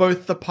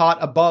 both the part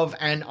above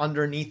and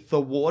underneath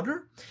the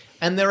water.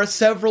 And there are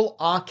several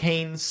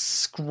arcane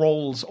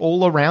scrolls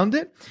all around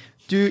it.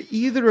 Do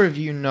either of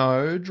you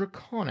know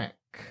Draconic?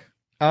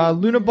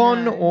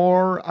 Lunabon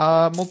or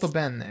Molto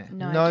Bene?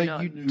 No, I do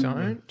not. You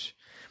don't.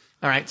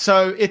 All right,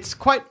 so it's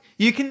quite...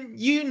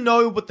 You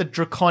know what the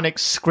Draconic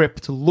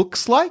script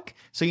looks like,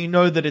 so you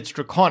know that it's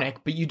Draconic,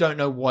 but you don't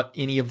know what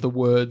any of the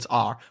words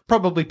are.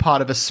 Probably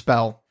part of a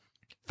spell.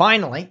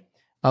 Finally,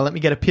 let me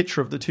get a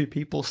picture of the two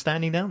people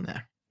standing down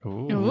there.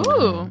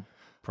 Ooh.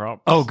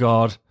 Props. Oh,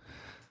 God.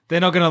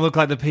 They're not going to look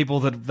like the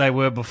people that they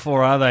were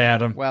before, are they,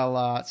 Adam?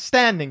 Well,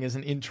 standing is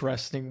an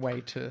interesting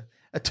way to...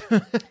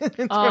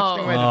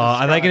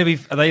 Are they going to be...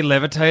 Are they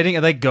levitating?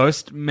 Are they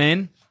ghost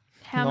men?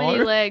 How many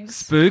No. legs?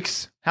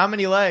 Spooks? How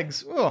many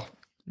legs? Oh,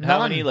 How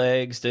none. many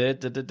legs? Are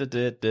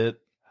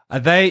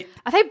they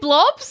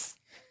blobs?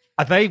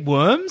 Are they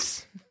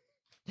worms?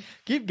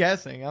 Keep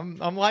guessing. I'm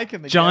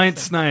liking the Giant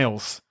guessing.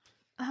 snails.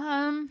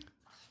 Um,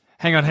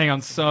 Hang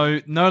on. So,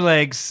 no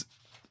legs,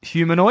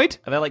 humanoid?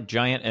 Are they like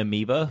giant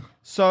amoeba?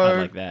 So, I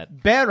like that.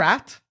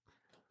 Berat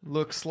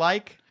looks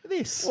like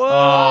this.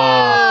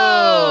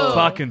 Oh,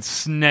 fucking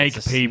snake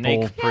It's a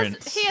people. snake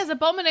prince. he has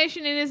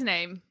abomination in his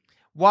name.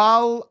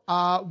 While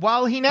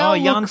he now Oh,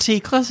 looks...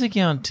 Yanti, classic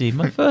Yanti.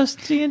 My first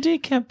D&D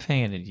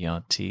campaign at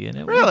Yanti, and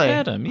it was Really?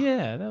 Adam.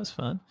 Yeah, that was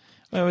fun.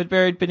 Well, we're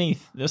buried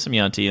beneath. There's some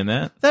Yanti in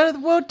that. That of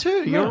the world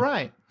too. You're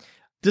right.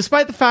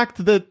 Despite the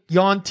fact that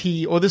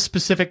Yanti, or this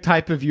specific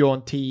type of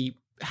Yanti,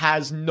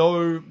 has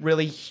no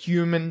really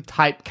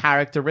human-type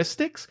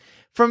characteristics,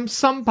 from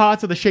some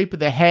parts of the shape of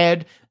the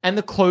head and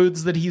the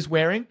clothes that he's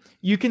wearing,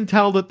 you can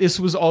tell that this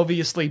was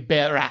obviously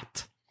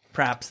Berat.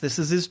 Perhaps this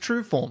is his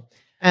true form.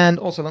 And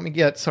also, I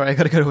got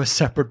to go to a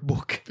separate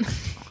book.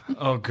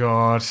 Oh,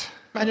 God.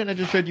 Imagine I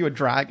just showed you a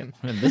dragon.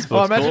 And this Oh,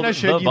 book's imagine called I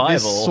showed The you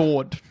this Bible.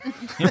 sword.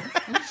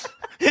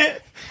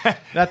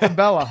 That's a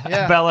Bella,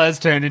 yeah. Bella has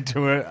turned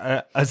into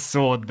a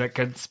sword that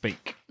can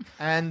speak.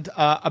 And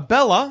a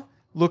Bella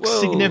looks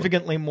Whoa.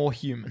 significantly more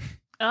human.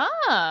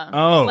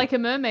 Oh. Like a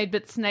mermaid,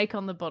 but snake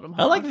on the bottom.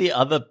 I like half. the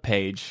other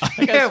page. That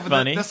Yeah, guy's with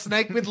funny. the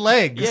snake with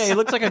legs. Yeah, he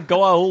looks like a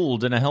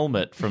Goa'uld in a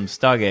helmet from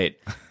Stargate.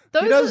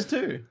 Those He does are,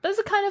 too. Those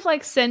are kind of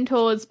like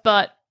centaurs,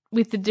 but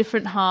with the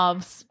different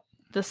halves.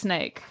 The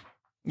snake.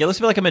 Yeah, looks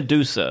a bit like a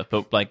Medusa,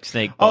 but like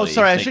snake Oh, body,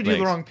 sorry, I snake showed you the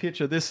legs. wrong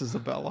picture. This is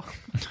Bella.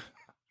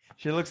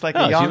 She looks like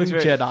Oh, a she young looks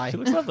very- Jedi. She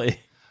looks lovely.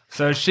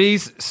 So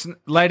she's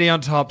lady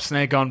on top,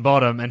 snake on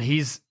bottom, and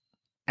he's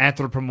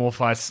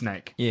anthropomorphized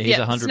snake. Yeah, he's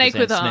Yeah, 100% snake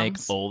with snake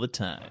arms. all the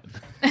time.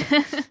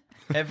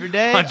 Every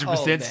day, 100%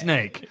 all day.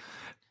 snake.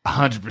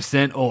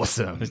 100%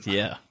 awesome.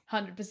 Yeah.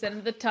 100%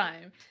 of the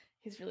time.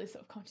 He's really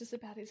self-conscious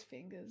about his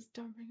fingers.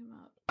 Don't bring him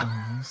up.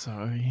 I'm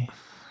sorry.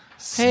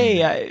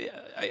 Hey,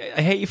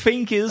 I hate your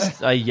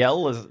fingers. I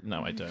yell as...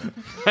 No, I don't.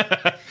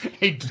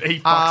 he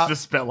fucks the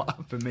spell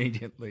up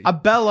immediately.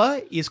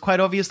 Bella is quite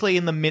obviously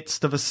in the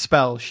midst of a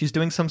spell. She's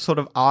doing some sort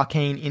of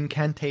arcane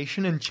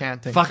incantation and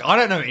chanting. Fuck, I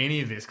don't know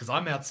any of this because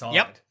I'm outside.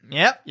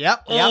 Yep.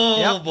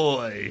 Oh,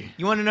 boy.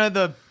 You want to know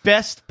the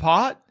best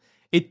part?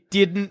 It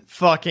didn't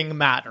fucking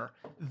matter.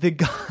 The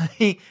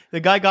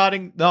guy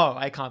guarding... No,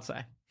 I can't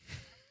say.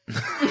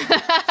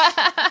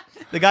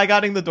 The guy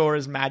guarding the door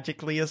is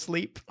magically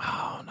asleep.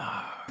 Oh, no.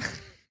 I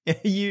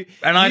You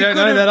don't know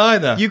could've- that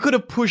either. You could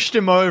have pushed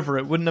him over.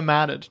 It wouldn't have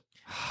mattered.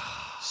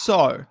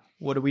 So,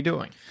 what are we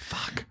doing?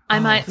 I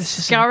might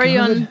scurry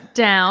on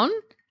down.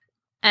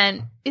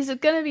 And is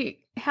it going to be...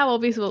 How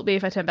obvious will it be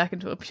if I turn back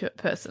into a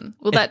person?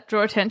 Will that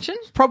draw attention?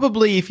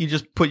 Probably if you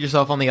just put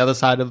yourself on the other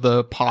side of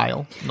the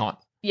pile.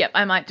 Not. Yep,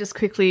 I might just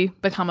quickly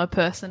become a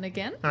person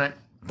again. All right.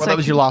 Well, So that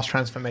was your last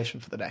transformation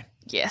for the day.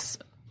 Yes.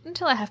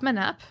 Until I have my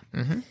nap.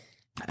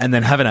 And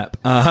then have a nap.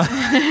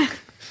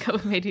 Go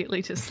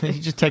immediately to You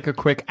sleep. just take a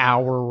quick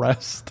hour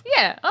rest.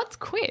 Yeah, that's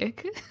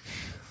quick.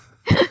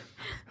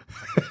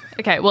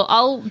 Okay, well,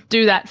 I'll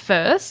do that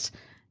first.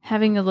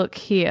 Having a look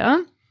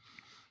here.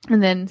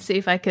 And then see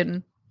if I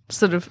can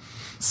sort of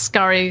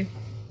scurry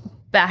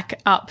back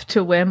up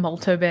to where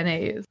Molto Bene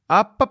is.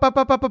 Up.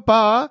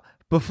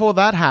 Before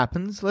that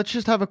happens, let's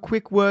just have a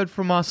quick word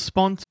from our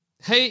sponsor.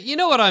 Hey, you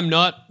know what I'm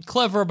not?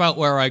 Clever about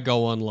where I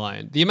go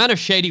online. The amount of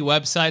shady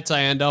websites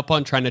I end up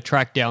on trying to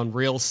track down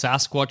real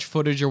Sasquatch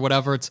footage or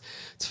whatever, it's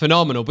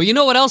phenomenal. But you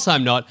know what else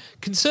I'm not?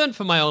 Concerned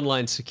for my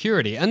online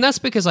security, and that's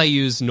because I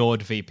use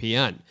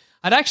NordVPN.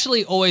 I'd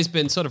actually always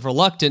been sort of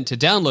reluctant to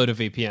download a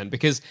VPN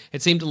because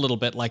it seemed a little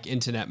bit like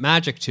internet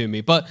magic to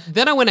me. But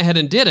then I went ahead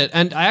and did it,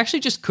 and I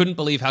actually just couldn't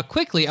believe how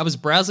quickly I was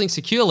browsing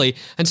securely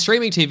and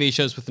streaming TV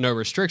shows with no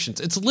restrictions.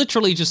 It's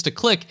literally just a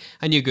click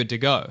and you're good to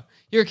go.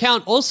 Your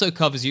account also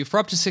covers you for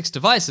up to 6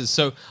 devices,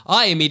 so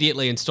I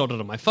immediately installed it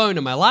on my phone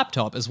and my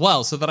laptop as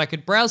well so that I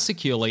could browse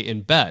securely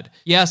in bed.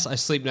 Yes, I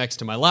sleep next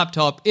to my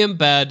laptop in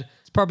bed.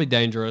 It's probably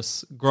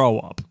dangerous. Grow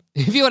up.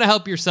 If you want to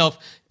help yourself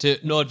to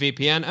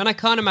NordVPN, and I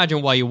can't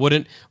imagine why you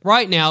wouldn't,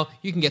 right now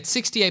you can get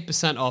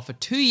 68% off a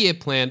 2-year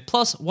plan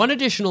plus 1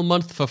 additional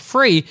month for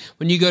free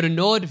when you go to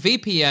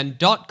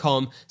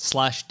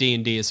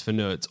nordvpn.com/D&D is for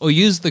nerds or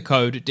use the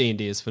code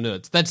D&D is for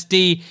nerds. That's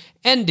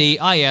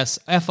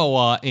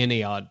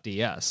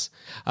DNDISFORNERDS.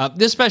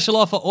 This special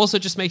offer also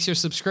just makes your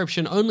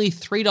subscription only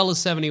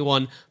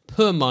 $3.71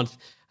 per month,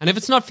 and if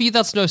it's not for you,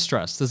 that's no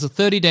stress. There's a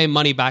 30-day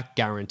money-back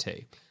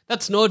guarantee.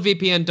 That's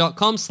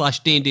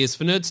nordvpn.com/D&D is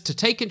for nerds to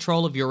take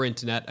control of your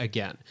internet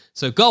again.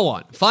 So go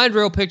on, find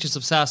real pictures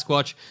of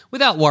Sasquatch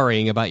without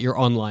worrying about your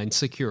online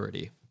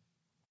security.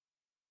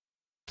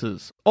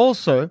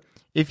 Also,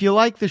 if you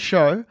like the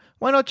show,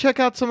 why not check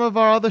out some of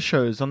our other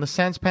shows on the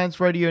Sanspants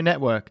Radio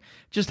Network?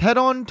 Just head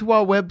on to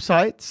our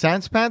website,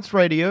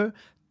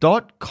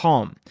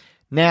 sanspantsradio.com.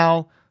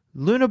 Now,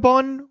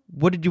 Lunabon,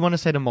 what did you want to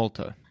say to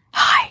Molto?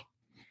 Hi.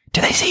 Do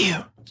they see you?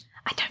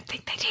 I don't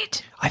think they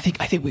did. I think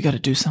we got to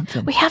do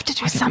something. We have to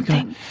do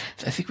something.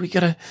 I think we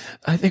gotta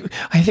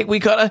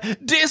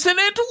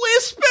dissonant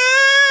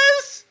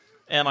whispers.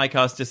 And I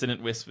cast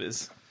dissonant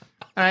whispers.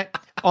 All right.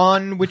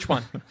 On which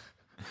one?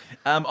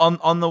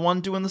 On the one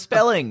doing the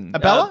spelling.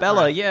 Bella?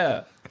 Bella,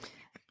 yeah.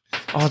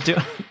 Oh,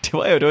 do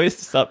I always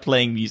start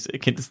playing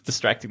music and just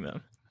distracting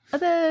them? Are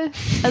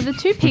the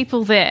two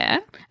people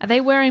there? Are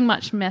they wearing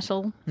much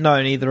metal?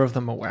 No, neither of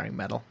them are wearing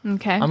metal.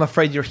 Okay. I'm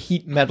afraid your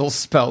heat metal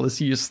spell is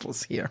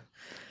useless here.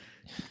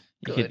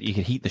 You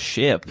could heat the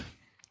ship This is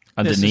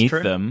underneath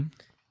true. them,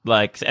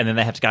 like, and then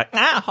they have to go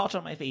hot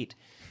on my feet.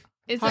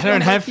 Is I don't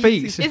have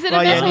feet. Is it a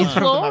Well, yeah, metal neither of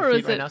them floor have or feet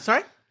is right it? now.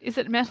 Sorry? Is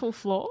it metal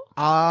floor?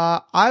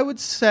 I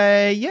would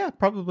say, yeah,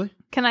 probably.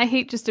 Can I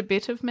heat just a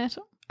bit of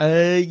metal?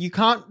 You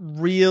can't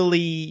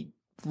really,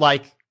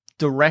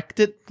 direct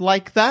it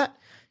like that.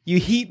 You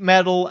heat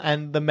metal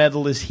and the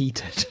metal is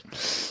heated.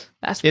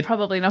 That's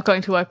probably not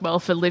going to work well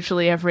for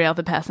literally every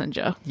other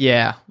passenger.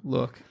 Yeah,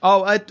 look.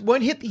 Oh, it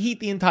won't heat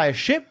the entire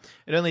ship.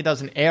 It only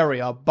does an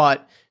area,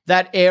 but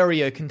that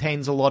area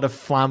contains a lot of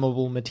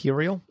flammable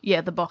material.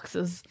 Yeah, the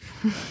boxes.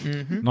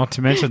 Not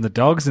to mention the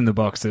dogs in the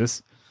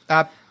boxes.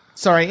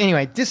 Sorry,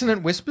 anyway,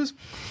 dissonant whispers.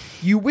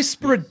 You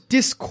whisper a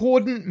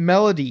discordant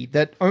melody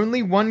that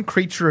only one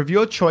creature of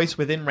your choice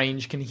within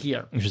range can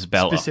hear. Which is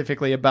Bella.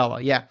 Specifically a Bella,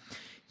 yeah.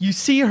 You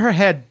see her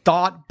head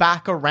dart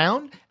back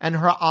around and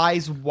her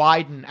eyes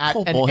widen at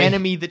Oh, an boy.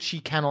 enemy that she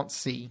cannot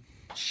see.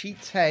 She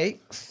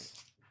takes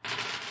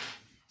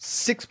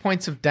 6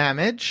 points of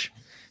damage,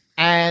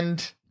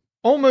 and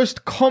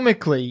almost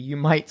comically, you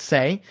might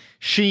say,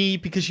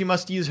 because she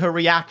must use her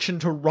reaction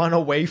to run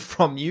away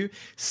from you,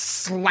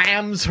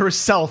 slams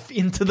herself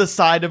into the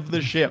side of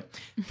the ship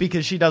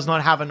because she does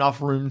not have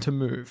enough room to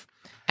move.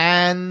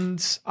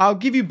 And I'll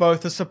give you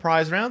both a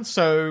surprise round.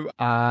 So,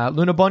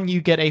 Lunabon, you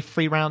get a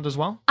free round as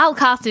well. I'll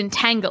cast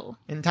Entangle.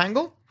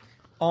 Entangle.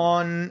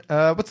 On,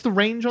 what's the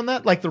range on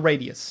that? Like the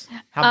radius.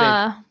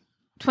 How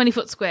big?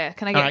 20-foot square.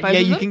 Can I get Alright, both yeah,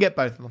 of you them? can get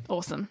both of them.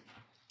 Awesome.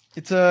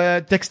 It's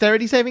a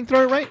dexterity saving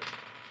throw, right?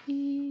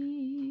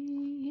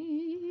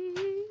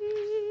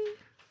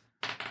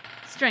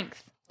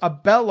 Strength.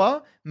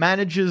 Abella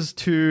manages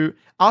to,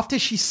 after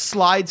she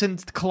slides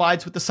and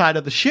collides with the side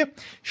of the ship,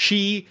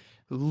 she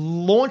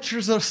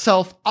launches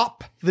herself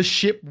up the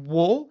ship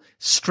wall,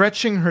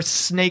 stretching her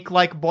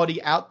snake-like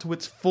body out to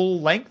its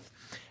full length,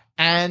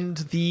 and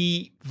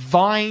the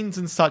vines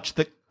and such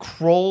that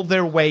crawl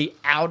their way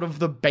out of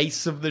the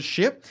base of the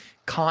ship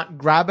can't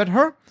grab at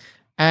her.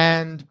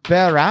 And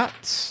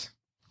Berat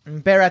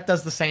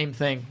does the same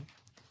thing.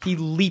 He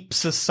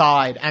leaps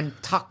aside and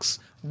tucks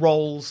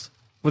rolls.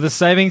 Were the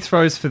saving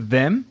throws for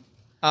them?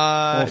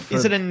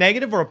 Is it a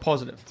negative or a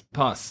positive?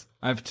 Pass.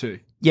 I have 2.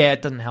 Yeah,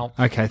 it doesn't help.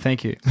 Okay,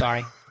 thank you.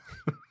 Sorry.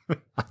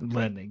 I'm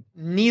learning.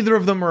 Neither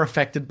of them are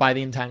affected by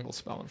the Entangle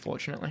spell,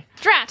 unfortunately.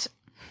 Drat.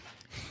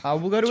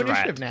 We'll go to Drat.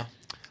 initiative now.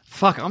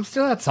 Fuck, I'm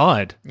still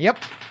outside. Yep.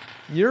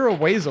 You're a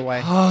ways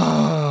away.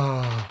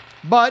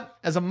 But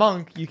as a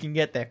monk, you can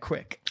get there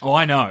quick. Oh,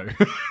 I know.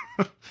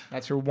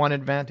 That's your one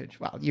advantage.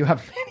 Well, you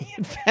have many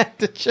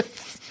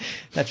advantages.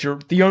 That's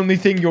the only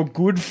thing you're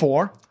good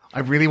for. I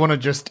really want to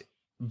just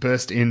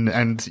burst in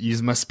and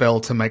use my spell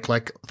to make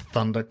like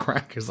thunder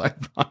crack as I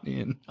run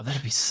in. Oh,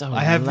 that'd be so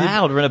have the-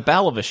 loud. We're in a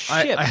battle of a ship.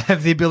 I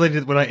have the ability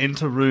that when I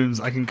enter rooms,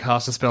 I can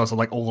cast a spell so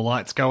like all the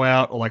lights go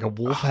out or like a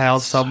wolf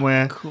howls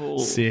somewhere. cool.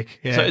 Sick.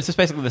 Yeah. So it's just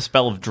basically the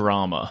spell of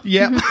drama.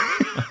 Yep.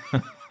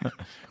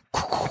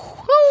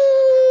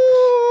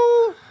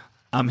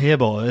 I'm here,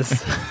 boys.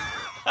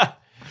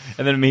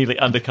 And then immediately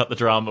undercut the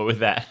drama with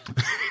that.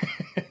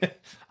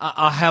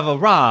 I have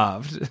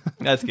arrived.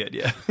 That's good,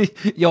 yeah.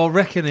 Your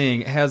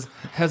reckoning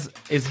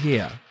is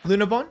here.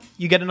 Lunabon,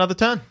 you get another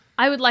turn.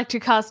 I would like to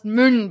cast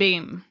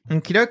Moonbeam.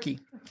 Okie dokie.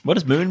 What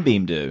does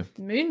Moonbeam do?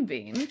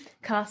 Moonbeam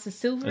casts a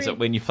silvery... Is it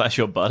when you flash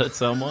your butt at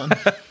someone?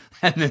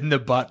 And then the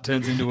butt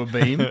turns into a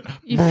beam.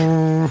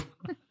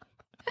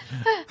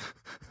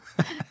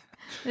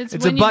 It's a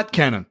when butt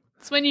cannon.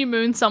 It's when you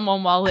moon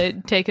someone while they're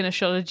taking a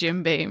shot of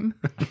Jim Beam.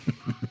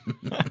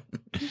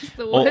 It's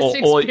the worst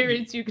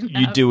experience you can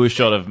have. You do a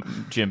shot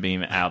of Jim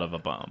Beam out of a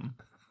bum.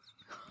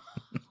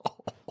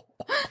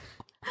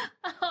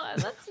 Oh,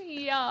 that's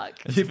yuck.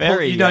 It's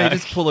very You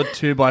just pull a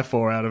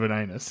 2x4 out of an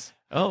anus.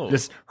 Oh.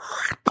 Just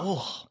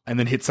and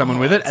then hit someone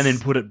with it and then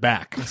put it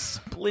back.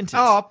 splinters.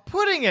 Oh,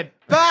 putting it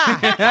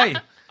back. Hey,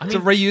 it's a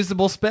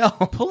reusable spell.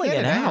 Pulling Get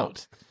it it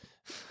out.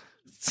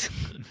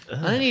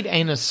 I don't need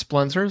anus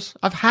splinters.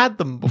 I've had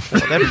them before.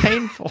 They're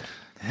painful.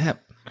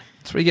 Yep.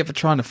 That's what you get for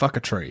trying to fuck a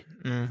tree.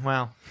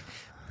 Well,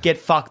 get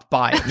fucked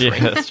by it. Yeah,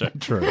 that's true.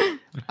 True.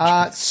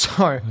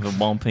 So, The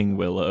Whomping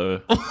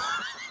Willow.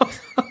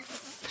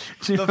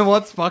 Do you know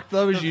what's fucked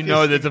though? Is you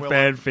know there's a fisting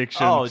fan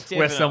fiction Oh,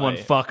 where someone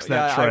definitely. fucks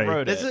that Yeah, tree. I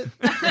wrote is it.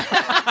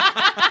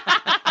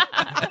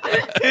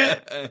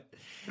 it?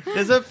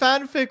 There's a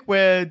fanfic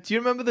where, do you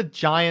remember the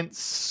giant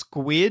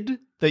squid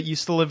that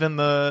used to live in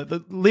there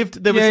was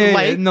a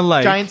lake. in the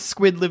lake. Giant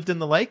squid lived in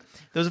the lake.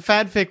 There was a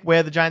fanfic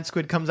where the giant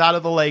squid comes out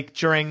of the lake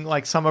during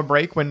like summer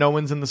break when no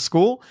one's in the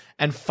school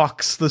and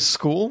fucks the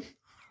school.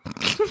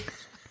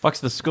 Fucks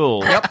the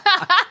school. Yep.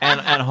 and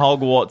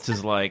Hogwarts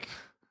is like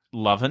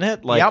loving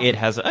it. Like Yep. it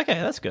has. Okay,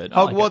 that's good.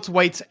 I like Hogwarts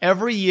waits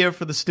every year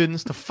for the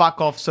students to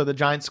fuck off so the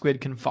giant squid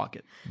can fuck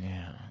it. it.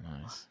 Yeah,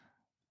 nice.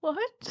 What?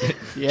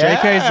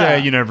 JK's,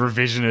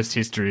 revisionist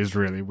history is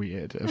really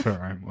weird for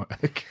her own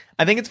work.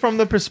 I think it's from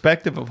the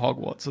perspective of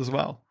Hogwarts as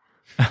well.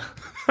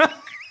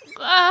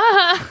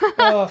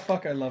 Oh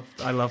fuck! I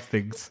love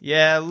things.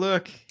 Yeah,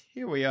 look,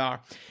 here we are.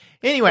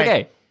 Anyway,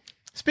 Okay.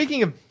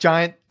 speaking of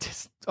giant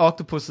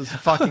octopuses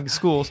fucking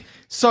schools,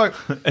 so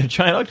A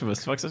giant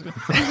octopus fucks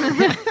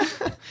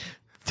us.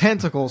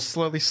 tentacles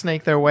slowly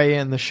snake their way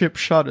in. The ship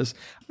shudders.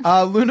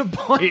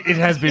 Lunabon, It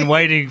has been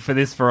waiting for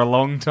this for a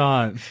long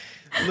time.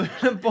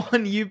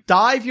 Lunabon, you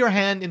dive your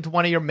hand into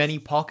one of your many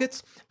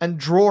pockets and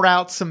draw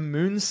out some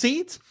moon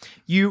seeds.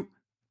 You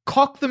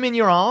cock them in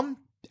your arm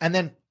and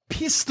then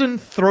piston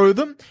throw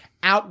them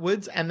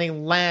outwards, and they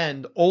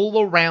land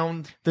all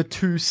around the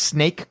two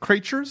snake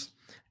creatures.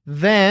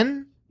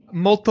 Then,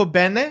 molto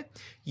bene,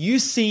 you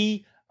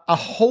see a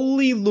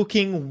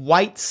holy-looking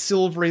white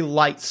silvery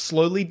light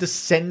slowly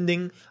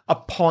descending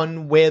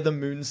upon where the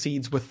moon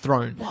seeds were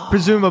thrown.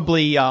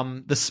 Presumably,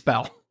 the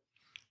spell.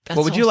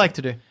 What would you like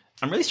to do?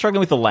 I'm really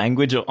struggling with the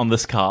language on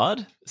this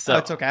card. So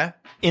It's okay.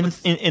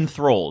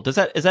 Enthrall.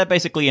 Is that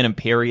basically an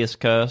Imperious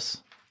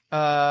curse?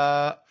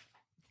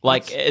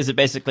 Like, is it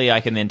basically I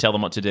can then tell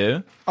them what to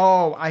do?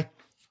 Oh, I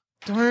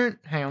don't.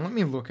 Hang on, let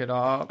me look it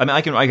up. I mean,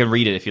 I can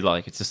read it if you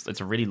like. It's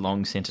a really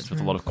long sentence with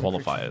a lot of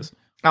qualifiers.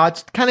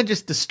 It's kind of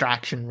just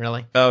distraction,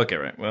 really. Oh, okay,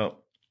 right. Well,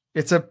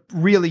 It's a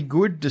really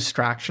good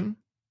distraction.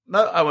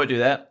 no, I won't do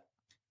that.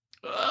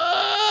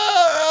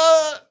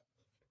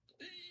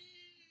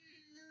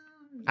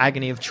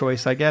 Agony of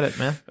choice. I get it,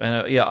 man.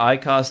 Yeah, I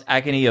cast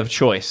Agony of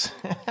Choice.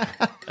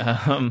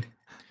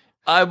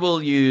 I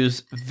will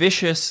use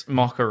Vicious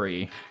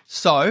Mockery.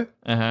 So,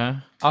 Uh-huh.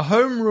 a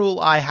home rule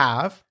I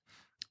have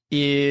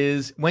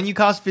is when you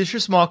cast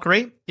Vicious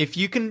Mockery, if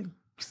you can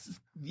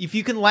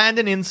land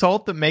an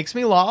insult that makes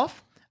me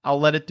laugh, I'll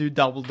let it do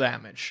double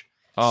damage.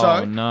 Oh,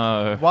 So,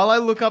 no. while I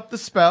look up the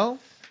spell,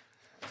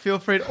 feel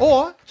free to,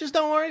 or just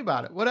don't worry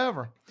about it,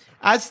 whatever.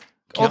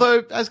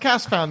 Although, as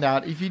Cass found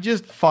out, if you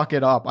just fuck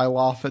it up, I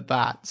laugh at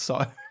that,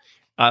 so.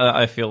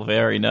 I feel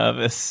very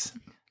nervous.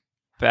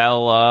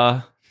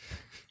 Bella,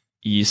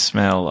 you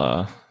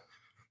smell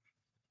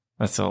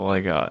That's all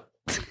I got.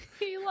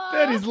 He laughed.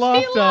 That is He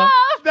laughter. laughed.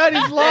 That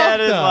is laughter. That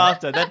is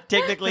laughter. That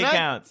technically Can I-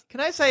 counts. Can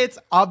I say it's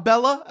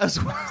Abella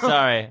as well?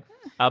 Sorry.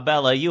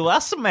 Bella, you a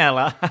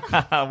smeller.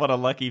 What a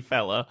lucky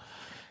fella.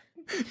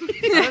 I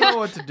don't know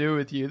what to do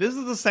with you. This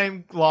is the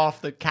same laugh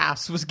that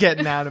Cass was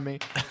getting out of me.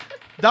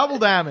 Double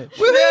damage.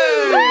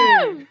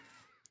 Woo!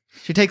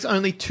 She takes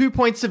only 2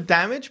 points of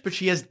damage, but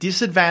she has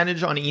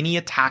disadvantage on any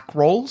attack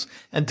rolls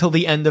until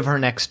the end of her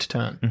next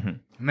turn.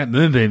 And that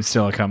moonbeam's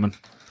still coming.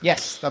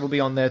 Yes, that'll be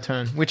on their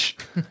turn, which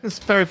is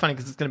very funny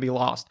because it's going to be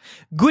last.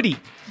 Goody.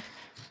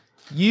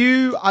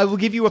 I will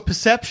give you a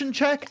perception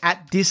check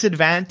at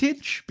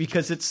disadvantage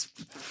because it's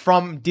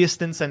from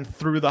distance and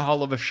through the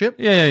hull of a ship.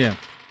 Yeah.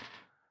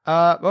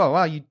 Oh,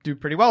 wow, you do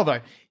pretty well,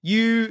 though.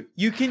 You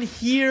can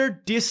hear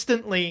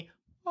distantly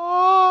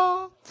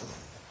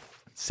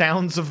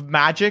sounds of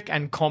magic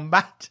and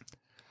combat.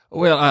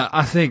 Well,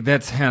 I think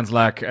that sounds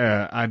like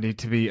I need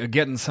to be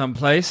getting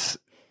someplace.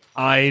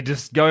 I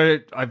just go...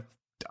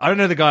 I don't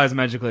know the guy's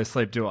magically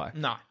asleep, do I?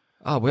 No.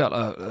 Oh,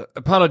 well,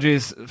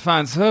 apologies,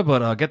 fine sir,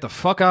 but get the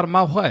fuck out of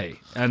my way.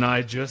 And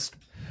I just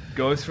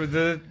go through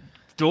the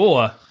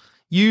door.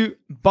 You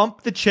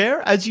bump the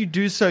chair. As you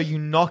do so, you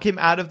knock him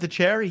out of the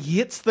chair. He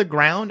hits the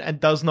ground and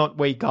does not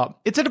wake up.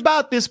 It's at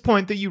about this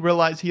point that you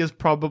realize he is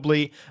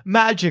probably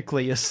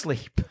magically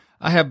asleep.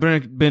 I have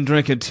been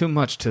drinking too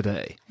much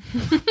today.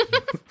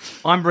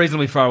 I'm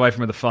reasonably far away from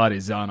where the fight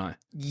is, aren't I?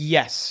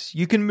 Yes,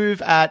 you can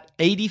move at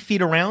 80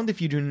 feet around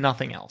if you do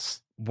nothing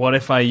else. What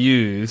if I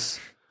use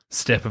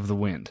Step of the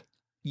Wind?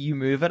 You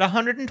move at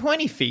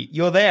 120 feet.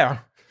 You're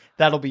there.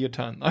 That'll be your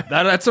turn, though.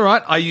 That's all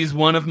right. I use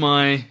one of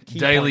my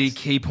daily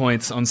points. key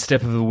points on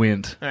Step of the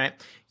Wind. All right.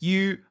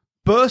 You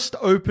burst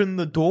open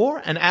the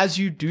door, and as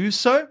you do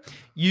so,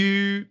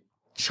 you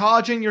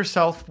charging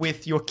yourself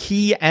with your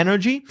key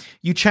energy,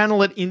 you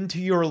channel it into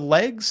your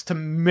legs to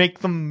make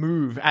them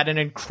move at an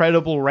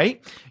incredible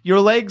rate.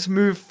 Your legs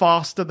move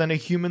faster than a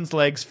human's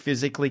legs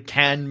physically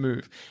can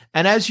move.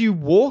 And as you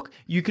walk,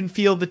 you can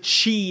feel the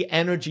chi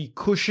energy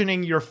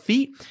cushioning your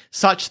feet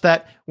such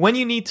that when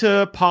you need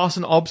to pass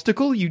an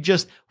obstacle, you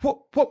just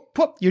whoop, whoop,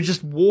 whoop. You're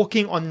just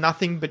walking on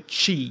nothing but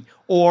chi.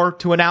 Or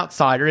to an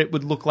outsider, it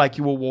would look like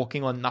you were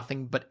walking on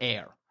nothing but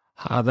air.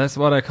 That's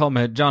what I call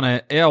my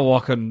Johnny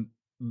Airwalking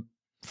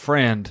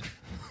friend.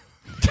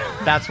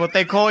 That's what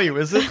they call you,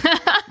 is it?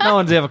 No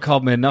one's ever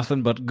called me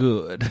nothing but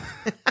good.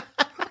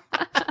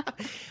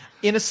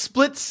 In a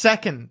split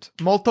second,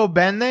 Molto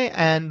Bene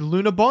and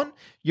Lunabon,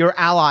 your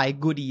ally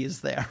Goody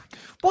is there.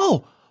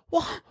 Whoa!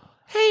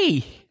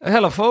 Hey!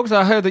 Hello, folks.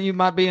 I heard that you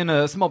might be in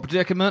a small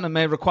predicament and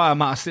may require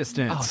my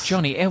assistance. Oh,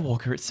 Johnny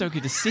Airwalker, it's so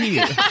good to see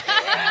you.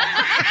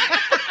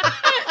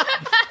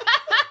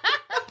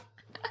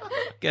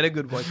 Get a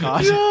good boy,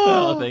 Card.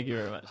 Oh, thank you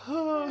very much.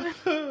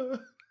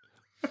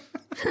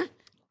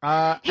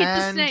 Hit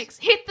the snakes.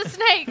 Hit the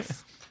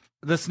snakes.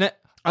 The snake.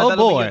 Oh, Oh,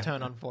 that'll be boy. your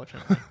turn,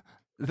 unfortunately.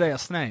 They are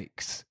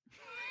snakes.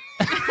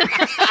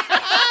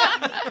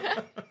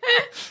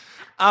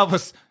 I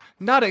was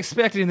not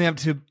expecting them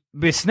to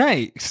be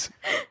snakes.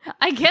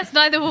 I guess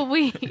neither will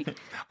we.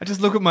 I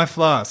just look at my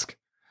flask.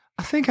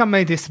 I think I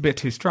made this a bit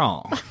too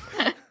strong.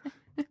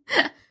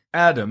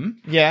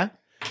 Adam, Yeah?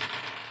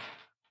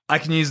 I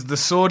can use the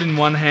sword in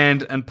one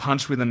hand and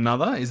punch with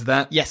another. Is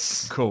that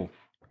Yes. cool?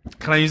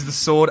 Can I use the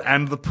sword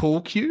and the pool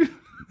cue?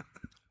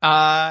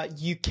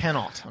 You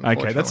cannot,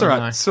 Okay, that's all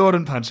right. Sword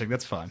and punching,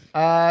 that's fine.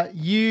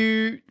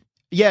 The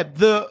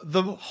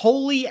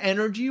holy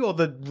energy or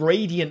the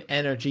radiant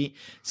energy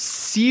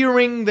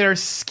searing their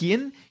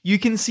skin, you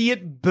can see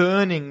it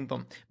burning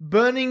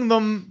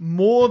them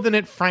more than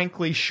it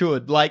frankly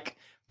should. Like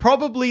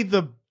probably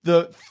the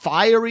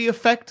fiery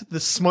effect, the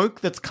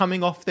smoke that's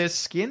coming off their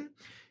skin,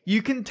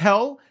 you can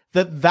tell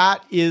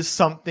that is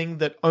something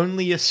that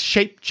only a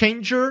shape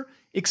changer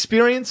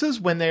experiences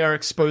when they are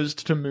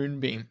exposed to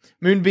Moonbeam.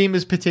 Moonbeam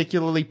is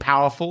particularly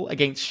powerful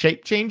against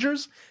shape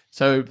changers,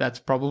 so that's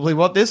probably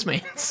what this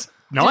means.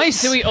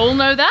 Nice. Do we all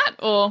know that,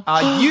 or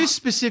You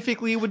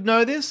specifically would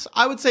know this.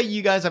 I would say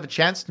you guys have a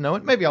chance to know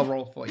it. Maybe I'll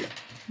roll for you.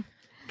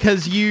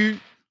 Because you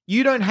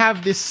You don't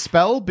have this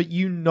spell, but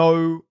you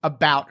know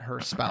about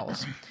her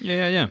spells.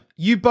 Yeah.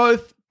 You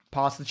both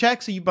pass the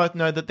check, so you both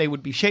know that they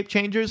would be shape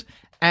changers.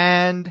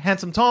 And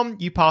Handsome Tom,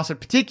 you pass it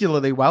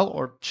particularly well,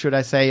 or should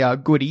I say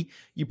Goody,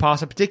 you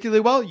pass it particularly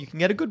well, you can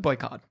get a good boy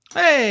card.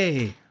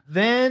 Hey!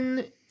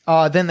 Then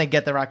they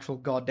get their actual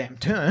goddamn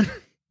turn.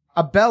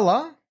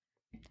 Abella.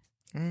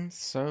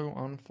 So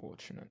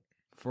unfortunate.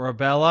 For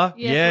Abella?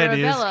 Yeah, for it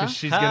is, Abella. because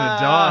she's going to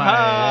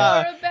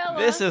die. Arabella.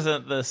 This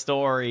isn't the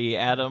story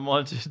Adam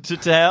wanted to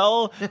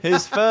tell.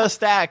 His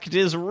first act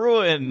is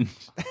ruined.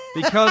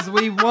 Because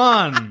we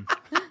won.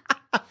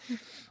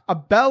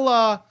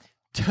 Abella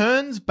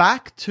turns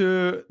back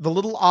to the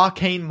little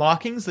arcane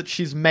markings that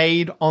she's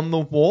made on the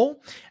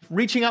wall,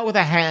 reaching out with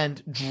a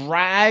hand,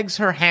 drags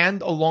her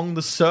hand along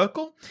the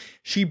circle.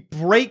 She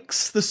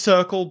breaks the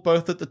circle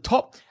both at the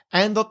top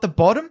and at the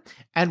bottom,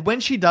 and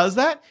when she does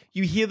that,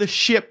 you hear the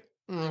ship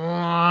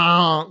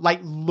like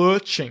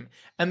lurching,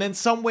 and then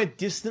somewhere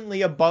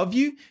distantly above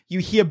you, you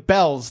hear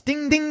bells,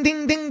 ding, ding,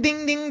 ding, ding,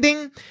 ding, ding,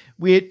 ding,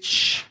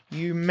 which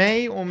you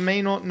may or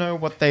may not know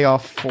what they are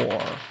for.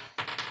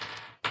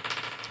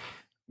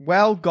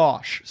 Well,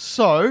 gosh.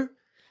 So,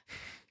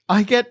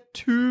 I get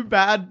 2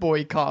 bad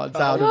boy cards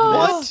out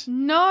of this.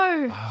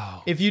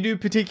 No. If you do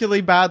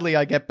particularly badly,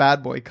 I get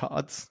bad boy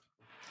cards.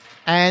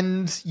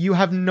 And you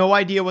have no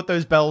idea what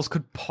those bells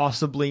could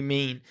possibly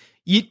mean.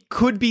 It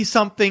could be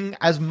something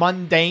as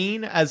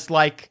mundane as,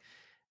 like,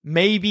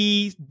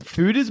 maybe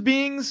food is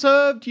being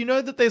served. You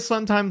know that they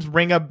sometimes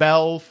ring a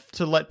bell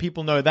to let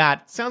people know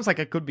that. Sounds like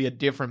it could be a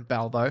different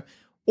bell, though.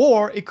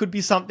 Or it could be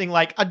something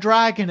like a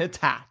dragon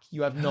attack.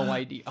 You have no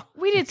idea.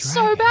 We did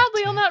so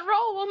badly on that roll.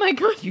 Oh my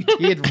god. You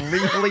did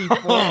really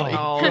poorly.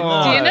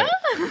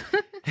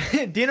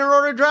 Dinner? Dinner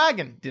or a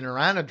dragon? Dinner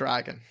and a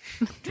dragon.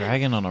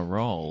 Dragon on a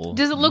roll.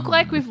 Does it look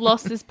like we've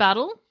lost this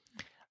battle?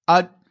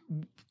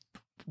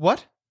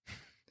 What?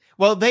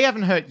 Well, they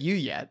haven't hurt you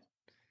yet.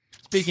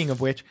 Speaking of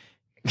which,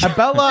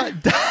 Abella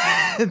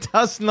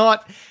does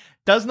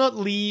not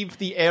leave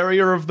the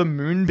area of the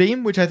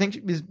moonbeam, which I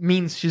think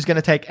means she's going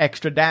to take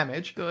extra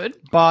damage. Good.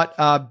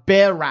 But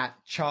Bear Rat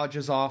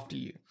charges after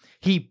you.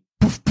 He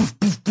poof, poof,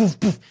 poof, poof,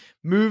 poof,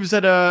 moves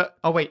at a...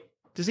 Oh, wait.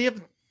 Does he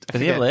have...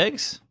 Does he have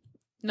legs?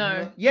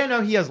 No. Yeah,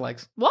 no, he has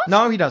legs. What?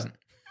 No, he doesn't.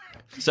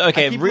 So,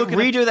 okay, keep looking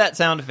redo that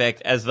sound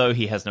effect as though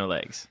he has no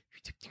legs.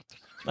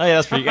 Oh,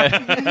 yeah, that's pretty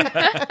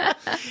good.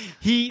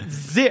 He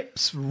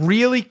zips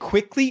really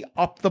quickly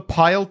up the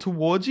pile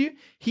towards you.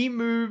 He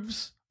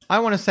moves, I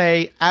want to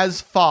say,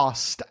 as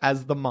fast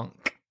as the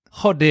monk.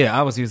 Oh dear,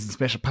 I was using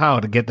special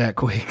power to get that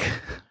quick.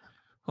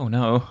 Oh,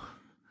 no.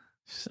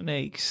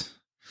 Snakes.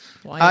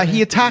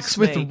 He attacks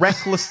with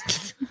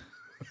reckless...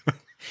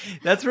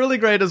 That's really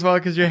great as well,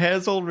 because your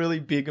hair's all really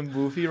big and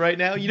boofy right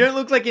now. You don't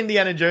look like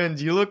Indiana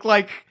Jones. You look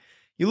like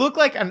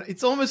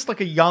it's almost like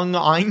a young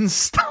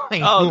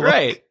Einstein. Oh, look.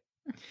 great.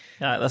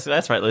 Yeah,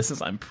 that's right,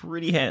 listeners. I'm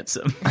pretty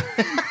handsome.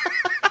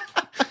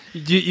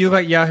 You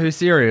like Yahoo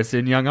Serious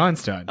in Young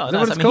Einstein. Oh, Is that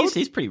nice. what it's I mean, called?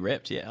 he's pretty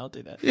ripped. Yeah, I'll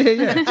do that.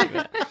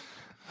 Yeah.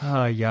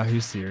 Oh, Yahoo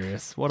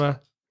Serious. I want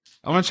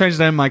to change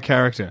the name of my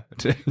character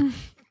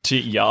To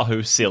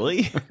Yahoo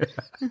Silly.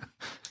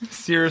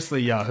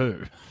 Seriously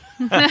Yahoo.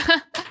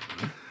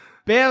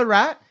 Bear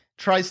Rat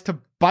tries to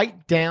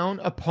bite down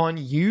upon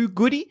you,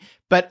 Goody,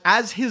 but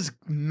as his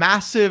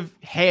massive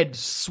head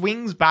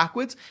swings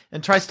backwards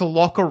and tries to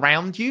lock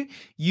around you,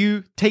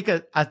 you take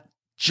a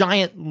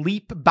giant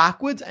leap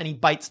backwards and he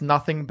bites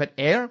nothing but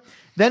air.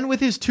 Then with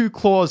his 2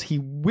 claws, he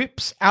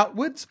whips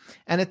outwards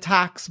and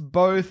attacks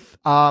both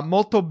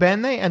Molto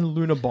Bene and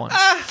Lunabon.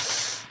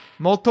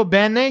 Molto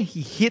Bene,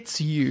 he hits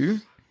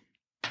you.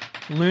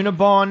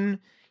 Lunabon,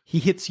 he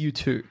hits you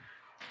too.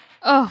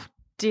 Oh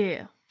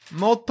dear.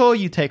 Molto,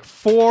 you take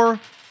 4.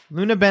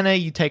 Luna Bene,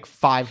 you take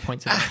 5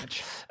 points of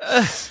damage.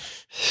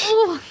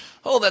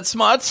 Oh, that's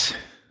smart.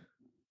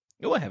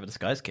 Oh, I have a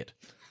disguise kit.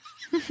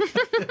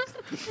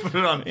 Put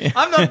it on.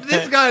 I'm not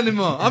this guy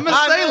anymore. I'm a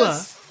sailor. A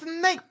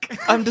snake.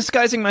 I'm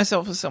disguising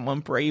myself as someone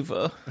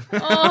braver.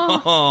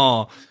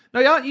 Oh.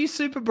 No, aren't you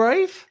super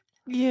brave?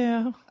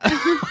 Yeah.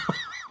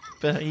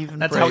 But even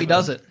That's braver. how he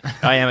does it.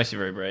 I am actually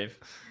very brave.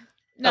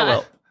 No, Oh,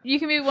 well. you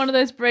can be one of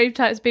those brave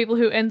types of people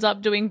who ends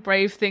up doing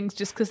brave things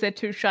just because they're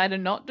too shy to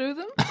not do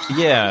them.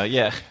 Yeah,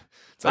 yeah.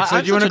 So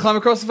do you want to climb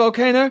across the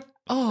volcano?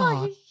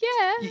 Oh,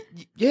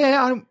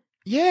 yeah.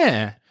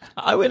 Yeah.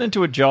 I went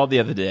into a job the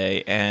other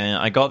day and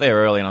I got there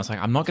early and I was like,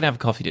 I'm not going to have a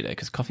coffee today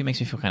because coffee makes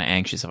me feel kind of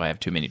anxious if I have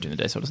too many during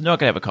the day. So I was not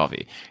going to have a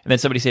coffee. And then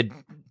somebody said,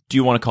 do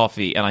you want a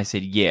coffee? And I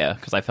said, yeah,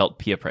 because I felt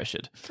peer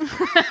pressured.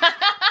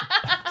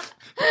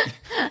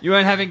 You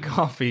weren't having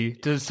coffee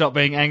to stop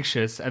being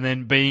anxious, and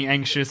then being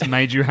anxious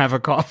made you have a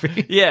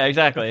coffee. Yeah,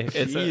 exactly.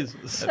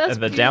 Jesus. That's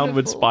and the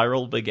downward beautiful.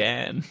 spiral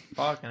began.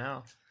 Fucking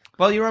hell.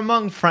 Well, you're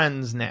among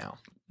friends now.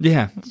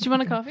 Yeah. Did you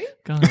want a coffee?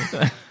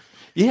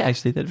 Yeah,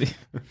 actually, that'd be...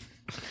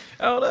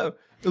 Oh, no.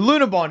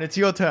 Lunabon, it's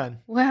your turn.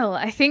 Well,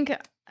 I think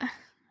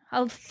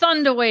I'll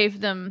thunder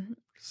wave them.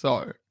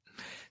 So,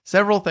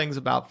 several things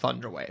about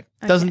Thunderwave.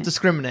 Doesn't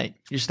discriminate.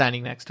 You're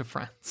standing next to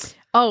friends.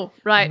 Oh,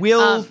 right.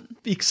 will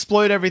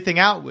explode everything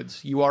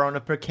outwards. You are on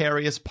a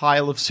precarious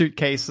pile of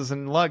suitcases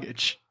and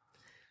luggage.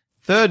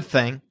 Third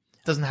thing,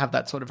 doesn't have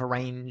that sort of a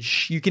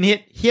range. You can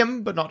hit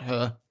him, but not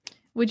her.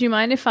 Would you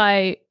mind if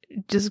I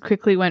just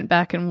quickly went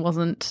back and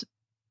wasn't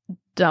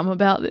dumb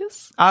about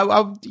this?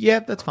 Yeah,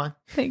 that's fine.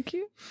 Thank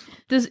you.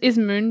 Is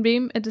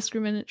Moonbeam a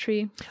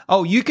discriminatory?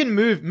 Oh, you can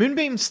move.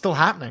 Moonbeam's still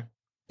happening.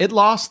 It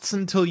lasts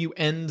until you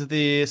end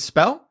the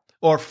spell,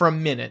 or for a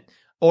minute,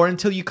 or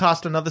until you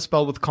cast another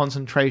spell with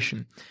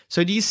concentration.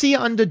 So do you see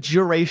under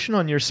duration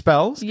on your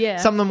spells? Yeah.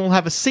 Some of them will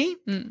have a C.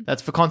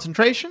 That's for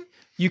concentration.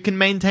 You can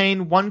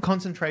maintain one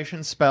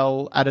concentration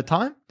spell at a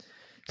time.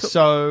 Cool.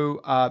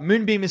 So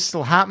Moonbeam is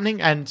still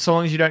happening, and so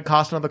long as you don't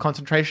cast another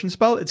concentration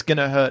spell, it's going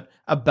to hurt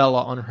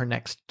Abella on her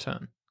next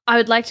turn. I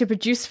would like to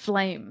produce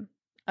flame.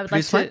 I would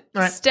Produce like flame? to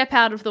Alright. step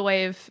out of the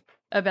way of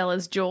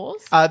Abella's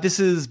jaws. This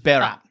is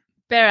Berat.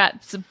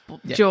 Berat's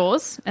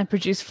jaws and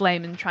produce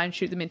flame and try and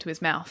shoot them into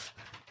his mouth.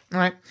 All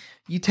right.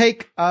 You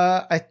take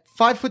a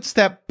 5-foot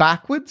step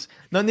backwards,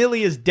 not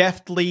nearly as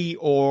deftly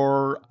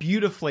or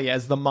beautifully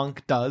as the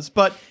monk does,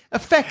 but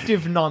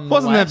effective nonetheless.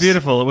 Wasn't that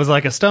beautiful? It was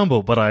like a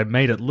stumble, but I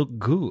made it look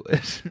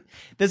good.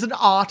 There's an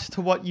art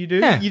to what you do.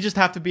 Yeah. You just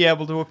have to be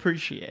able to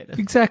appreciate it.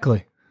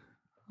 Exactly.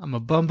 I'm a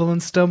bumbling,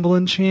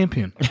 stumbling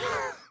champion.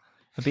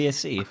 A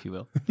BSC, if you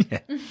will.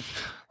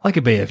 Like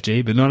a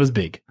BFG, but not as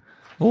big.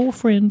 All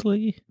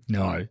friendly.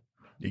 No,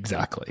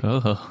 exactly.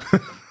 Oh.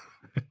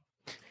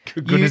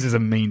 Goodness is a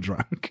mean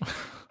drunk.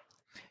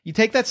 You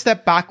take that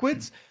step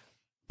backwards,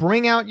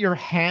 bring out your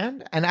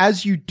hand, and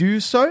as you do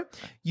so,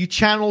 you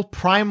channel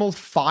primal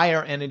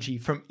fire energy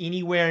from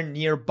anywhere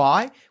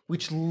nearby,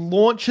 which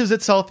launches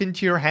itself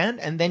into your hand,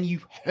 and then you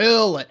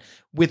hurl it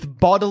with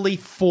bodily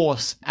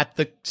force at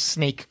the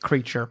snake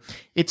creature.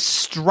 It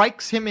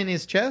strikes him in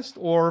his chest,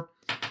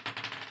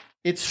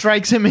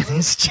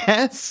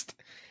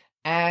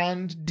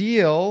 and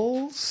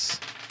deals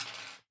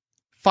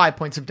 5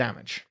 points of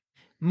damage.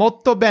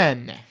 Molto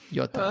bene,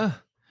 your turn.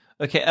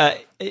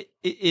 Okay,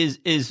 is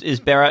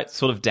Berat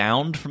sort of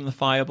downed from the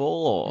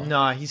fireball, or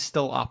No, he's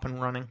still up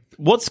and running.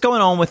 what's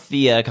going on with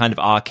the kind of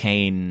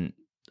arcane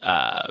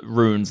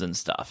runes and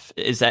stuff?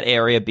 Is that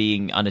area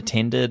being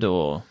unattended,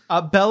 or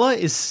Bella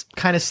is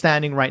kind of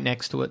standing right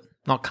next to it.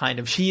 Not kind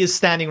of. She is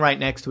standing right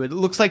next to it. It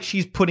looks like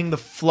she's putting the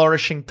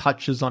flourishing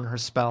touches on her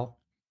spell.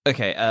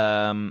 okay?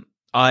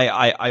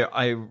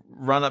 I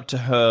run up to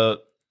her.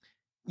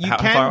 You How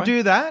far can away?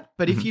 do that,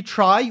 but if you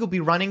try, you'll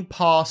be running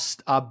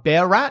past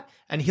Bear Rat,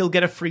 and he'll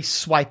get a free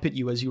swipe at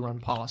you as you run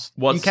past.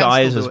 What You can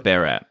size still is do it.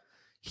 Berat?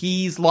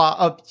 He's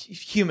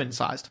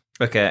human-sized.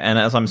 Okay, and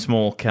as I'm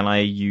small, can I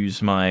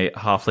use my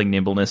halfling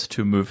nimbleness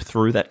to move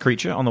through that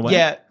creature on the way?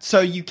 Yeah,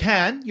 so you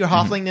can. Your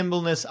halfling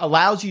nimbleness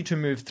allows you to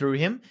move through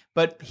him,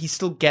 but he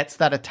still gets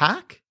that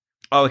attack.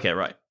 Oh, okay,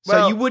 right.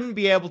 So you wouldn't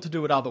be able to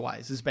do it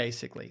otherwise, is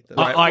basically.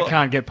 I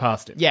can't get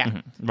past him.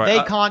 Yeah. Right,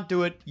 They can't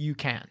do it, you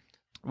can.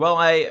 Well,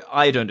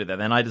 I don't do that.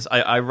 Then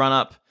I run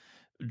up,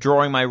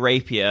 drawing my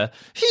rapier,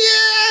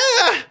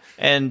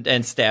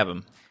 and stab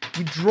him.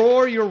 You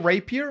draw your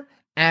rapier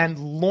and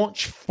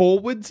launch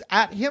forwards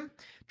at him,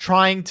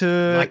 trying to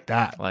Like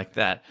that. Like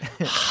that.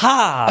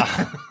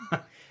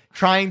 Ha!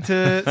 trying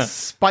to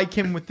spike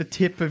him with the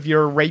tip of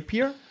your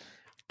rapier.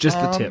 Just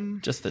the tip.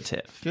 Just the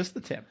tip. Just the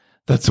tip.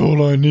 That's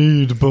all I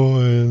need,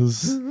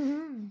 boys.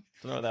 Don't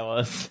know what that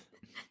was.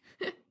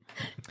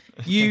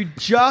 You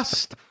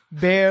just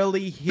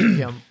barely hit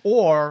him,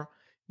 or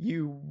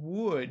you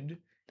would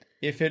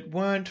if it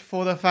weren't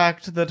for the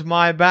fact that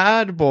my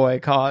bad boy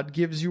card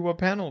gives you a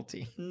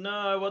penalty.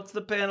 No, what's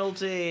the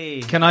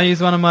penalty? Can I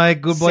use one of my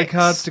good boy 6.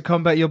 cards to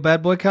combat your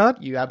bad boy card?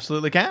 You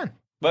absolutely can.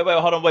 Wait,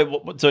 hold on, wait.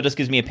 So it just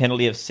gives me a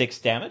penalty of 6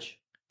 damage?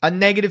 A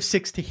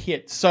 -6 to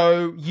hit.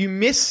 So you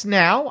miss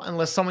now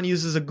unless someone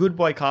uses a good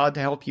boy card to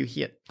help you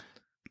hit.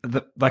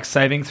 Like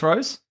saving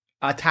throws?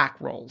 Attack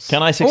rolls.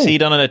 Can I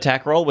succeed on an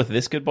attack roll with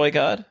this good boy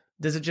card?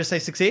 Does it just say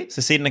succeed?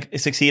 Succeed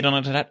on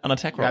an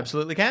attack You roll?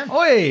 absolutely can.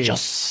 Oi!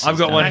 Just- I've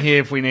got one here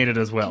if we need it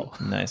as well.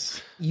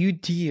 Nice. You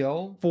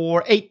deal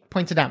for 8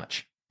 points of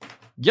damage.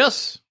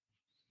 Yes!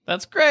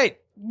 That's great!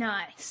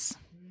 Nice.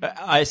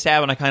 I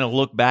stab and I kind of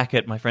look back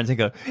at my friends and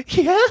go,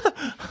 yeah,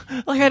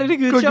 like I did a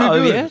good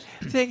job, yeah.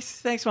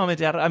 Thanks, Mom and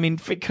Dad. I mean,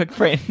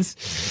 friends.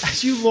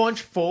 As you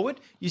launch forward,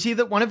 you see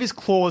that one of his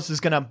claws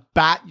is going to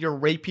bat your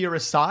rapier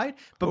aside,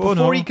 but Oh, before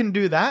no. he can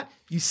do that,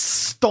 you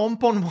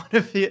stomp on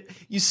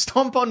you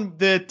stomp on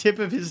the tip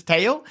of his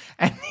tail,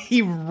 and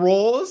he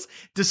roars,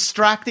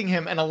 distracting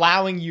him and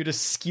allowing you to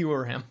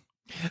skewer him.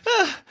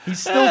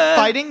 He's still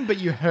fighting, but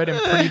you hurt him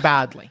pretty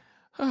badly.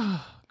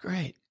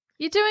 Great.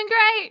 You're doing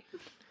great.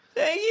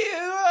 Thank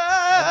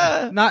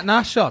you.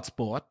 Nice shot,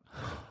 sport.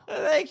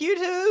 Thank you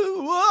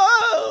too.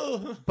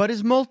 Whoa. But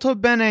is Molto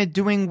Bene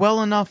doing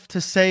well enough to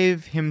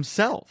save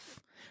himself?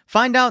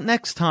 Find out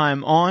next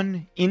time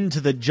on Into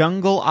the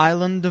Jungle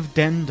Island of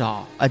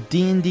Dendar, a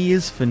D&D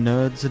is for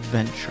Nerds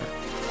adventure.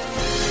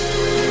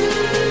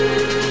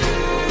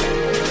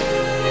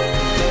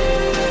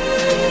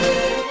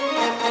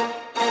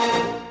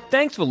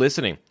 Thanks for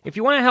listening. If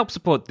you want to help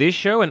support this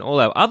show and all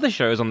our other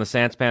shows on the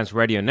Sanspants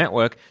Radio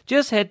Network,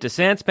 just head to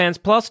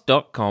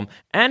sanspantsplus.com,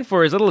 and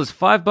for as little as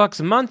 $5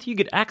 a month, you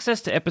get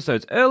access to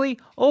episodes early,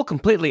 all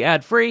completely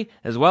ad-free,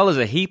 as well as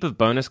a heap of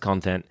bonus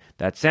content.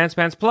 That's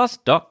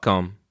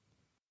sanspantsplus.com.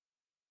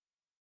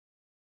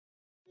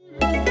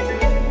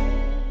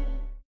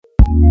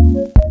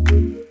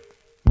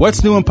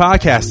 What's new in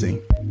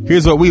podcasting?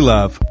 Here's what we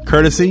love,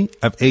 courtesy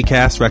of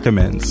Acast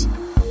Recommends.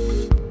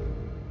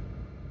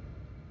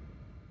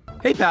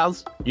 Hey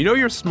pals, you know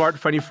your smart,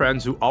 funny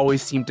friends who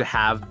always seem to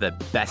have the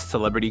best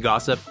celebrity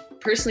gossip?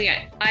 Personally,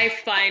 I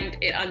find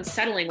it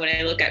unsettling when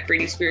I look at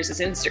Britney Spears'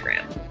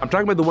 Instagram. I'm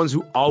talking about the ones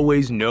who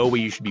always know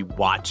what you should be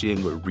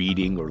watching or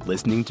reading or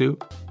listening to.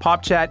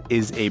 Pop Chat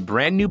is a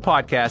brand new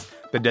podcast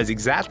that does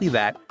exactly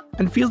that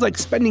and feels like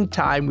spending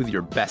time with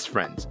your best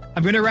friends.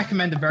 I'm going to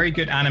recommend a very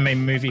good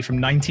anime movie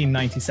from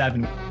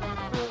 1997.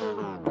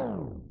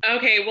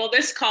 Okay, well,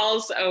 this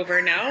call's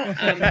over now.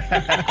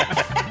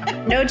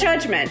 No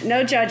judgment,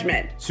 no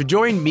judgment. So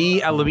join me,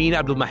 Alameen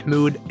Abdul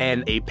Mahmoud,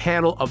 and a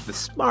panel of the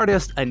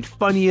smartest and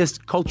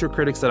funniest culture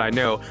critics that I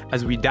know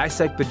as we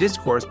dissect the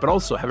discourse, but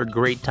also have a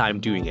great time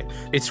doing it.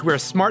 It's where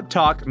smart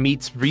talk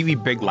meets really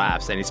big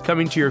laughs, and it's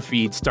coming to your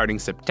feed starting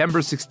September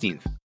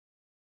 16th.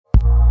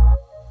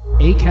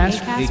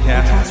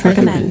 Acast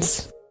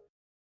recommends.